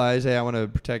realize, hey, I want to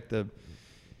protect the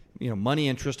money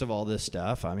interest of all this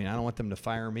stuff. I mean, I don't want them to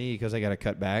fire me because I got to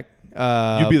cut back.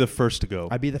 you'd be the first to go.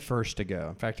 I'd be the first to go.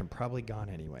 In fact, I'm probably gone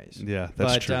anyways. Yeah,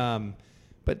 that's true.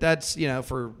 But that's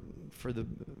for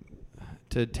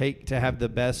to have the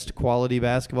best quality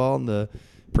basketball and to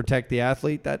protect the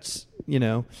athlete. That's we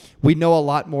know a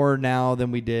lot more now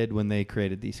than we did when they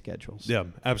created these schedules. Yeah,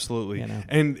 absolutely.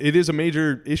 And it is a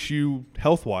major issue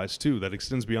health-wise too that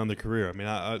extends beyond the career. I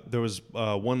mean, there was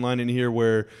one line in here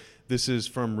where. This is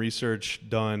from research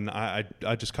done. I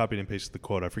just copied and pasted the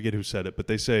quote. I forget who said it, but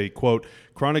they say, quote,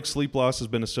 chronic sleep loss has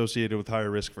been associated with higher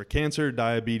risk for cancer,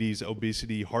 diabetes,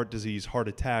 obesity, heart disease, heart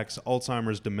attacks,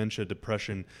 Alzheimer's, dementia,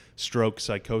 depression, stroke,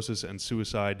 psychosis, and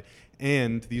suicide.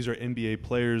 And these are NBA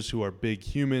players who are big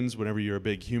humans. Whenever you're a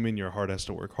big human, your heart has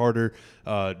to work harder.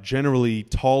 Generally,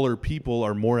 taller people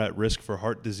are more at risk for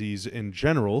heart disease in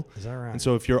general. Is that right? And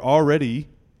so if you're already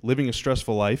living a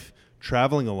stressful life,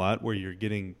 traveling a lot where you're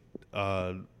getting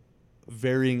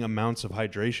varying amounts of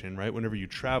hydration, right? Whenever you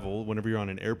travel, whenever you're on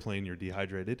an airplane, you're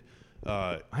dehydrated.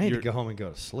 I need to go home and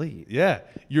go to sleep. Yeah.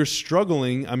 You're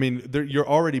struggling. I mean, you're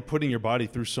already putting your body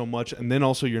through so much, and then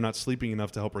also you're not sleeping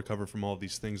enough to help recover from all of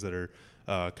these things that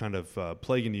are kind of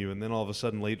plaguing you, and then all of a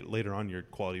sudden later on your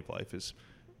quality of life is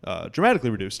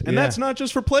dramatically reduced. And that's not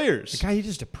just for players. The guy, you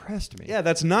just depressed me. Yeah,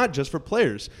 that's not just for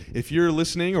players. If you're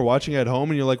listening or watching at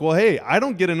home and you're like, well, hey, I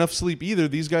don't get enough sleep either.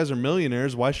 These guys are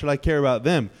millionaires. Why should I care about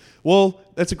them? Well,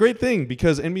 that's a great thing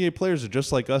because NBA players are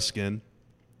just like us, Skin.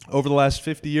 Over the last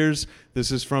 50 years, this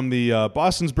is from the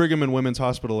Boston's Brigham and Women's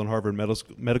Hospital and Harvard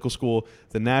Medical School,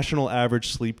 the national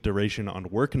average sleep duration on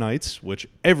work nights, which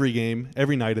every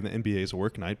night in the NBA is a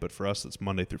work night, but for us it's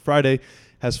Monday through Friday,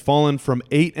 has fallen from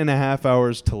 8.5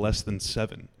 hours to less than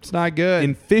 7. It's not good.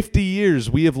 In 50 years,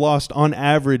 we have lost on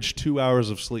average 2 hours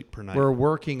of sleep per night. We're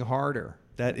working harder.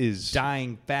 That is...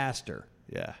 dying faster.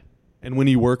 Yeah. And when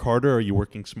you work harder, are you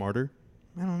working smarter?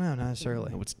 I don't know, not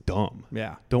necessarily. No, it's dumb.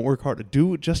 Yeah. Don't work harder.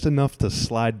 Do just enough to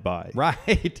slide by.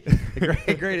 Right.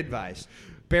 Great advice.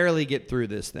 Barely get through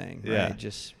this thing. Yeah.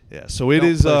 Right? Yeah. So it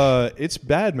is. It's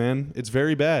bad, man. It's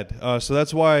very bad. So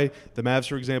that's why the Mavs,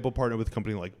 for example, partner with a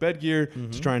company like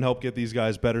Bedgear to try and help get these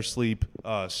guys better sleep,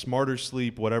 smarter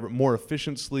sleep, whatever, more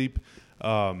efficient sleep.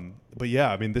 But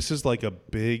yeah, I mean, this is like a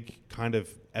big kind of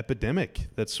epidemic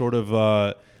that's sort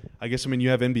of. I guess, I mean, you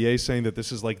have NBA saying that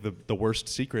this is like the worst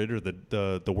secret or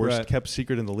the worst kept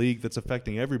secret in the league that's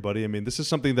affecting everybody. I mean, this is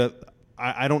something that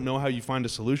I don't know how you find a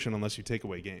solution unless you take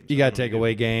away games. You got to take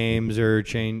away games or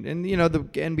change. And, the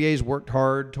NBA's worked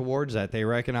hard towards that. They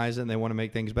recognize it and they want to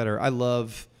make things better. I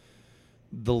love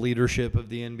the leadership of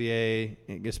the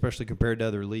NBA, especially compared to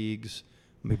other leagues.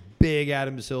 I'm a big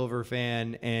Adam Silver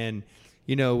fan, and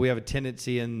we have a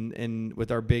tendency in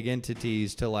with our big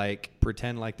entities to like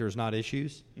pretend like there's not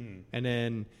issues. And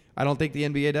then I don't think the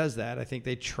NBA does that. I think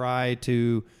they try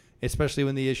to, especially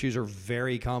when the issues are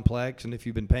very complex. And if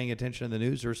you've been paying attention to the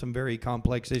news, there are some very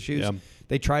complex issues. Yeah.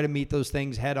 They try to meet those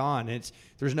things head on.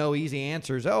 There's no easy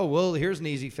answers. Oh, well, here's an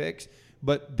easy fix.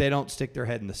 But they don't stick their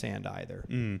head in the sand either.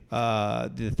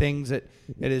 The things that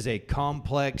it is a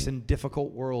complex and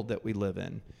difficult world that we live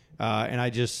in. And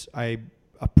I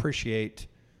appreciate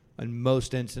in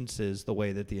most instances the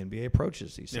way that the NBA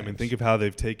approaches these things. I mean, think of how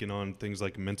they've taken on things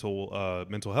like mental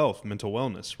health, mental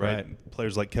wellness, right?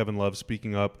 Players like Kevin Love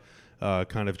speaking up,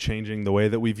 kind of changing the way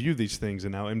that we view these things.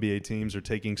 And now NBA teams are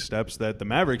taking steps that the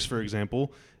Mavericks, for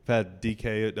example, have had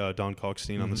DK, Don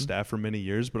Kalkstein on the staff for many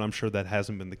years, but I'm sure that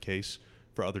hasn't been the case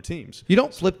for other teams. You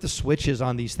don't flip the switches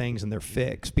on these things and they're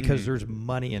fixed because there's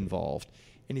money involved.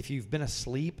 And if you've been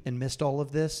asleep and missed all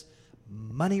of this,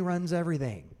 money runs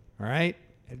everything. All right?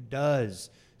 It does.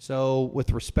 So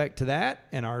with respect to that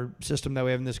and our system that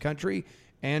we have in this country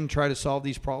and try to solve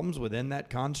these problems within that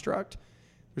construct,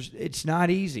 it's not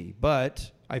easy.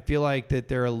 But I feel like that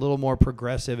they're a little more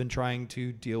progressive in trying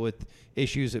to deal with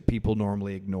issues that people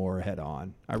normally ignore head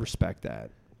on. I respect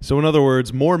that. So in other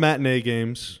words, more matinee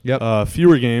games, Yep.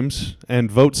 Fewer games, and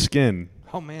vote skin.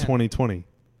 Oh, man. 2020.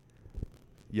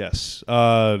 Yes.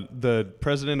 The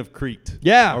president of Crete.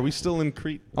 Yeah. Are we still in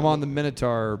Crete? I'm on the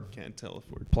Minotaur Can't tell if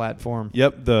we're... platform.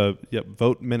 Yep.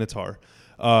 Vote Minotaur.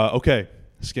 Okay.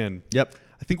 Skin. Yep.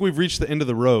 I think we've reached the end of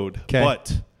the road. 'Kay.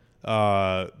 But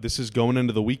this is going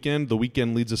into the weekend. The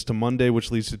weekend leads us to Monday,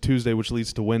 which leads to Tuesday, which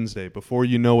leads to Wednesday. Before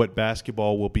you know it,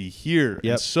 basketball will be here.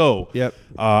 Yep. And so Yep.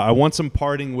 I want some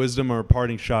parting wisdom or a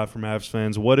parting shot from Mavs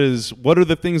fans. What are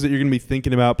the things that you're going to be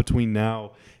thinking about between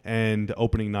now and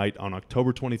opening night on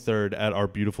October 23rd at our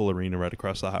beautiful arena right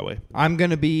across the highway? I'm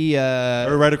going to be...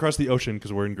 Or right across the ocean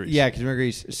because we're in Greece. Yeah, because we're in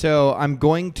Greece. So I'm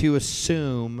going to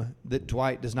assume that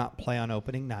Dwight does not play on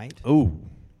opening night. Oh,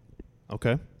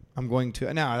 okay. I'm going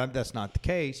to... Now, that's not the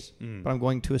case, but I'm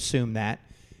going to assume that.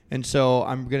 And so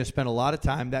I'm going to spend a lot of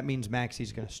time... That means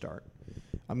Maxi's going to start.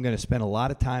 I'm going to spend a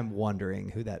lot of time wondering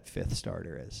who that fifth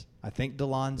starter is. I think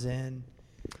DeLon's in.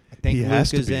 I think He Luke has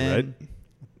to is be, in. right?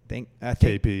 I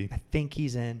think KP. I think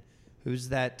he's in. Who's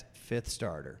that fifth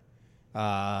starter?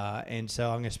 And so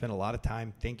I'm going to spend a lot of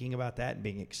time thinking about that and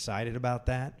being excited about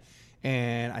that.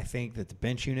 And I think that the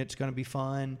bench unit's going to be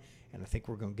fun. And I think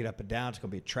we're going to get up and down. It's going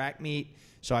to be a track meet.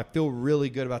 So I feel really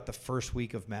good about the first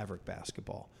week of Maverick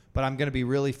basketball. But I'm going to be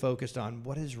really focused on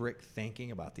what is Rick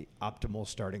thinking about the optimal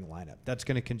starting lineup. That's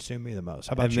going to consume me the most.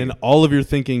 How about And you? then all of your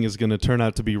thinking is going to turn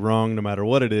out to be wrong no matter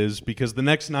what it is because the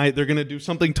next night they're going to do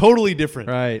something totally different.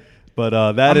 Right. But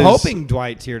I'm hoping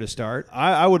Dwight's here to start.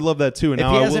 I would love that too. And If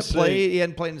now he I hasn't will say, played, he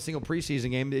hadn't played in a single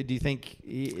preseason game. Do you think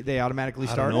they automatically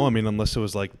I start? don't know. I mean, unless it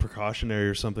was like precautionary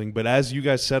or something. But as you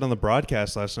guys said on the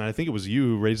broadcast last night, I think it was you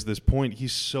who raised this point.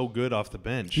 He's so good off the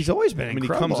bench. He's always been I mean, he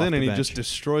incredible comes in off and the he just bench.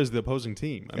 destroys the opposing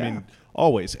team. I Yeah. mean,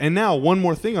 always. And now one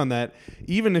more thing on that.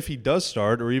 Even if he does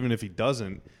start or even if he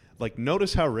doesn't, like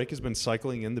notice how Rick has been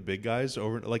cycling in the big guys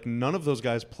over. Like none of those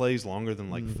guys plays longer than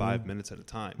like 5 minutes at a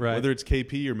time. Right. Whether it's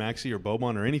KP or Maxey or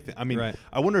Boban or anything. I mean, Right.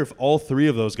 I wonder if all three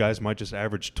of those guys might just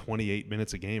average 28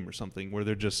 minutes a game or something, where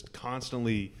they're just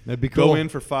constantly That'd be go cool. in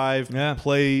for 5, Yeah.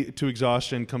 play to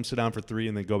exhaustion, come sit down for 3,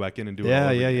 and then go back in and do it. Yeah, all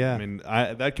over yeah, again. yeah. I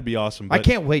mean, that could be awesome. I But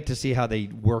can't wait to see how they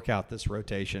work out this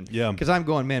rotation. Yeah. Because I'm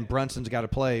going, man, Brunson's got to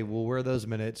play. Well, where are those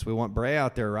minutes? We want Bray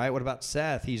out there, right? What about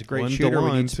Seth? He's a great Well, and shooter. We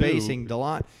DeLon, need too. spacing.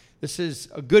 DeLon. This is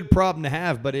a good problem to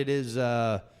have, but it is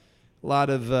a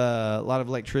lot of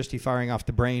electricity firing off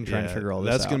the brain trying to figure all this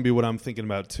out. That's going to be what I'm thinking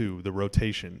about too. The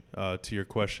rotation. To your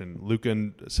question, Luka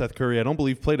and Seth Curry, I don't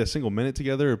believe played a single minute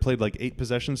together or played like 8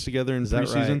 possessions together in Is that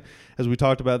preseason. right? As we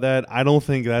talked about that, I don't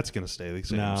think that's going to stay the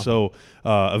same. No. So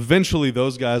eventually,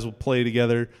 those guys will play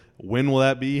together. When will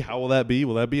that be? How will that be?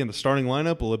 Will that be in the starting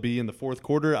lineup? Will it be in the fourth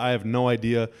quarter? I have no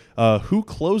idea. Who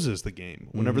closes the game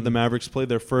whenever the Mavericks play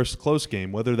their first close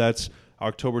game, whether that's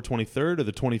October 23rd or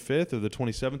the 25th or the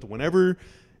 27th, whenever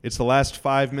it's the last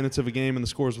 5 minutes of a game and the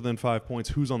score's within 5 points,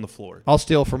 who's on the floor? I'll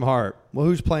steal from Hart. Well,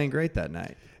 who's playing great that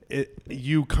night?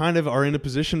 You kind of are in a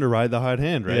position to ride the hot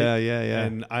hand, right? Yeah, yeah, yeah.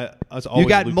 And it's You always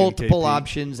got Luka and multiple KP.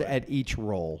 options at each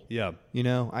role. Yeah. You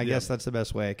know, I Yeah. guess that's the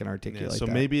best way I can Yeah, articulate so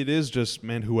that. maybe it is just,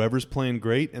 man, whoever's playing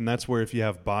great, and that's where if you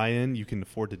have buy-in, you can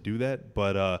afford to do that.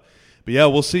 But yeah,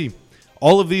 we'll see.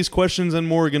 All of these questions and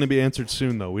more are going to be answered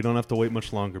soon, though. We don't have to wait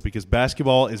much longer because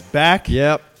basketball is back.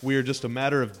 Yep. We are just a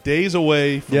matter of days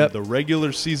away from Yep. the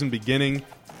regular season beginning.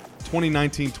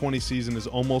 2019-20 season is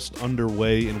almost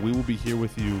underway, and we will be here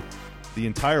with you the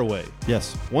entire way.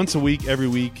 Yes. Once a week, every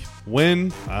week.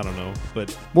 When? I don't know.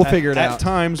 But We'll figure it out. At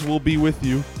times, we'll be with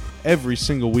you every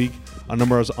single week on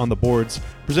Numbers on the Boards,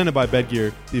 presented by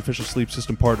Bedgear, the official sleep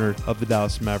system partner of the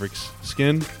Dallas Mavericks.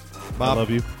 Skin, Bob, I love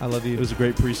you. I love you. It was a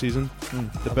great preseason.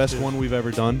 The best one we've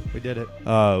ever done. We did it.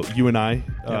 You and I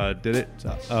did it. It's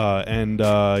us.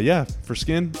 Yeah, for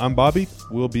Skin, I'm Bobby.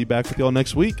 We'll be back with y'all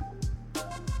next week.